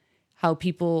is how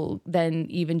people then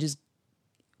even just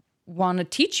want to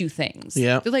teach you things.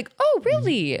 Yeah. They're like, oh,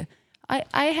 really?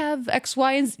 I have X,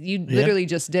 Y, and Z. You literally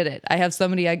just did it. I have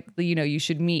somebody you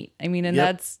should meet. I mean, and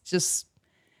that's just,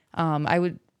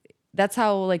 that's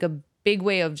how like a big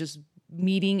way of just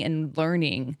meeting and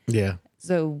learning. Yeah.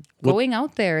 So going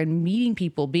out there and meeting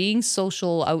people, being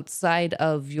social outside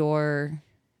of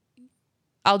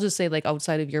I'll just say like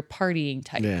outside of your partying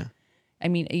type. Yeah. I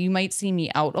mean, you might see me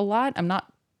out a lot. I'm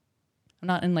not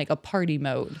in like a party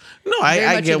mode. No,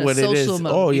 I get what it is.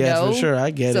 Mode, for sure.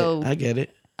 I get it. I get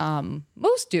it.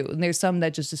 Most do. And there's some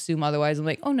that just assume otherwise. I'm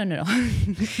like, oh, no.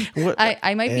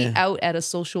 I might be out at a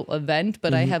social event,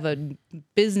 but I have a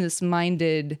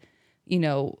business-minded,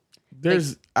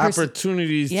 there's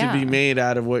opportunities to be made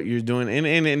out of what you're doing.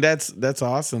 And that's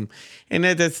awesome. And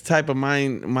that's the type of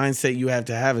mindset you have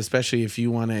to have, especially if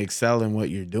you want to excel in what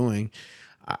you're doing.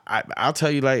 I'll tell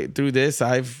you, like, through this,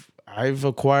 I've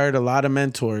acquired a lot of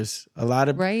mentors,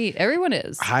 right. Everyone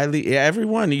is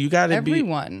everyone. You got to be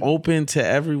open to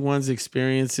everyone's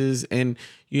experiences. And,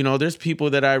 there's people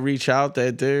that I reach out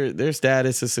that their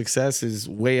status of success is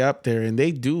way up there. And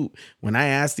they do, when I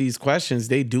ask these questions,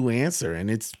 they do answer.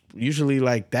 And it's usually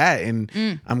like that.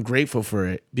 And I'm grateful for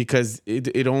it because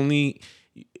it only,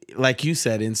 like you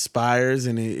said, inspires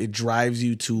and it drives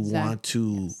you to want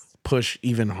to push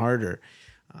even harder.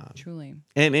 Truly.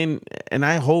 And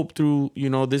I hope through,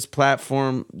 this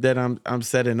platform that I'm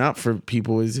setting up for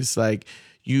people is just like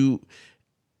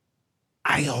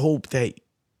I hope that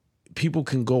people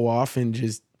can go off and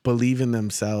just believe in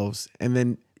themselves. And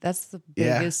then that's the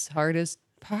biggest, hardest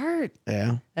part.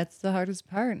 Yeah. That's the hardest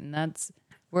part. And that's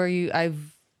where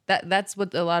that's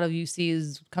what a lot of you see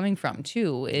is coming from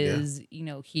too, is,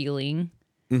 healing,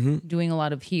 doing a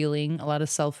lot of healing, a lot of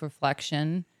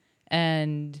self-reflection,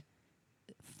 and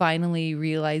finally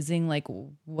realizing like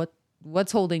what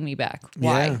what's holding me back?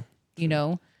 Why? Yeah. You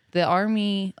know, the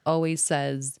Army always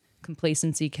says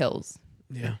complacency kills.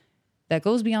 Yeah. That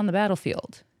goes beyond the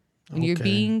battlefield. When you're Okay.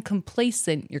 being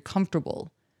complacent, you're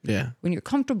comfortable. Yeah. When you're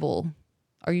comfortable,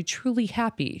 are you truly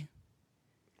happy?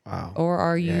 Wow. Or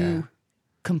are Yeah. you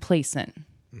complacent?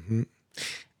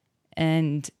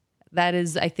 And that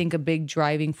is, I think, a big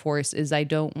driving force is I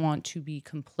don't want to be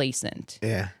complacent.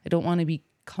 Yeah. I don't want to be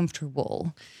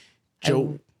comfortable.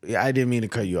 Joe, yeah, I didn't mean to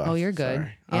cut you off. Oh, you're good.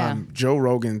 Sorry. Yeah. Joe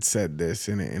Rogan said this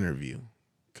in an interview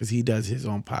because he does his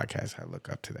own podcast. I look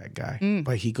up to that guy.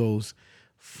 But he goes,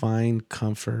 find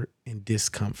comfort in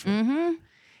discomfort.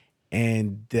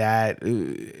 And that,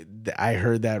 I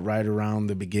heard that right around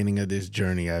the beginning of this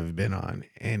journey I've been on.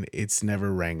 And it's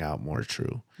never rang out more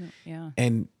true. Yeah.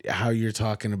 And how you're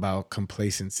talking about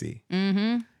complacency.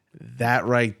 That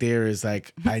right there is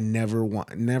like,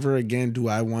 never again do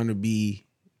I want to be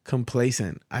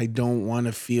complacent. I don't want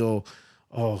to feel,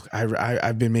 oh,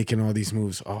 I've been making all these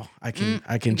moves. Oh, I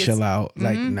can chill out.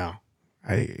 Like, no,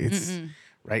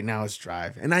 right now it's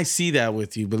drive. And I see that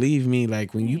with you. Believe me,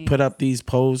 like when you put up these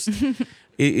posts,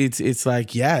 it's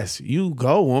like, yes, you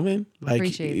go, woman. Like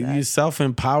Appreciate that. your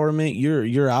self-empowerment,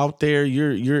 you're out there,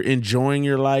 you're enjoying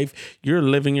your life, you're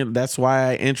living it. That's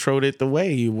why I introed it the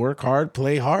way you work hard,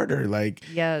 play harder. Like,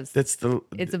 Yes. it's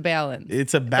It's a balance.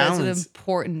 it's a balance. That's an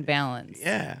important balance.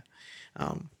 Yeah.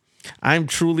 I'm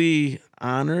truly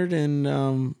honored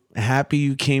and happy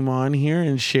you came on here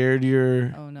and shared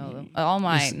your. Oh, no. All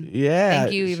mine. Yeah.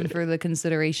 Thank you even for the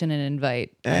consideration and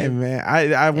invite. Hey, man.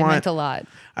 I It want. meant a lot.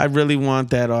 I really want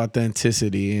that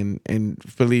authenticity, and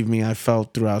believe me, I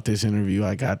felt throughout this interview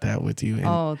I got that with you.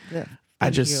 And I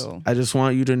just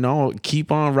want you to know,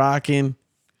 keep on rocking.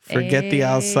 Forget the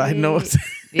outside noise.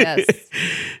 Yes.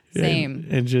 Same.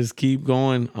 and just keep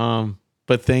going.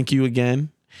 But thank you again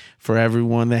for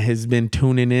everyone that has been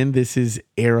tuning in. This is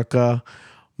Erica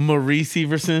Marie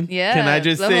Severson. Yeah. Can I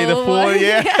just say the whole full? one.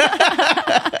 Yeah.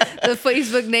 The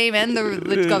Facebook name and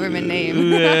the government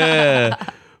name. Yeah.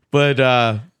 But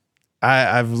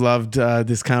I've loved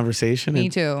this conversation. Me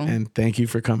too. And thank you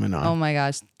for coming on. Oh my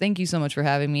gosh. Thank you so much for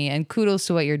having me. And kudos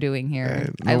to what you're doing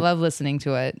here. I love listening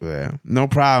to it. Yeah, no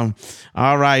problem.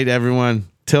 All right, everyone.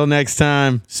 Till next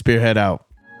time, Spearhead out.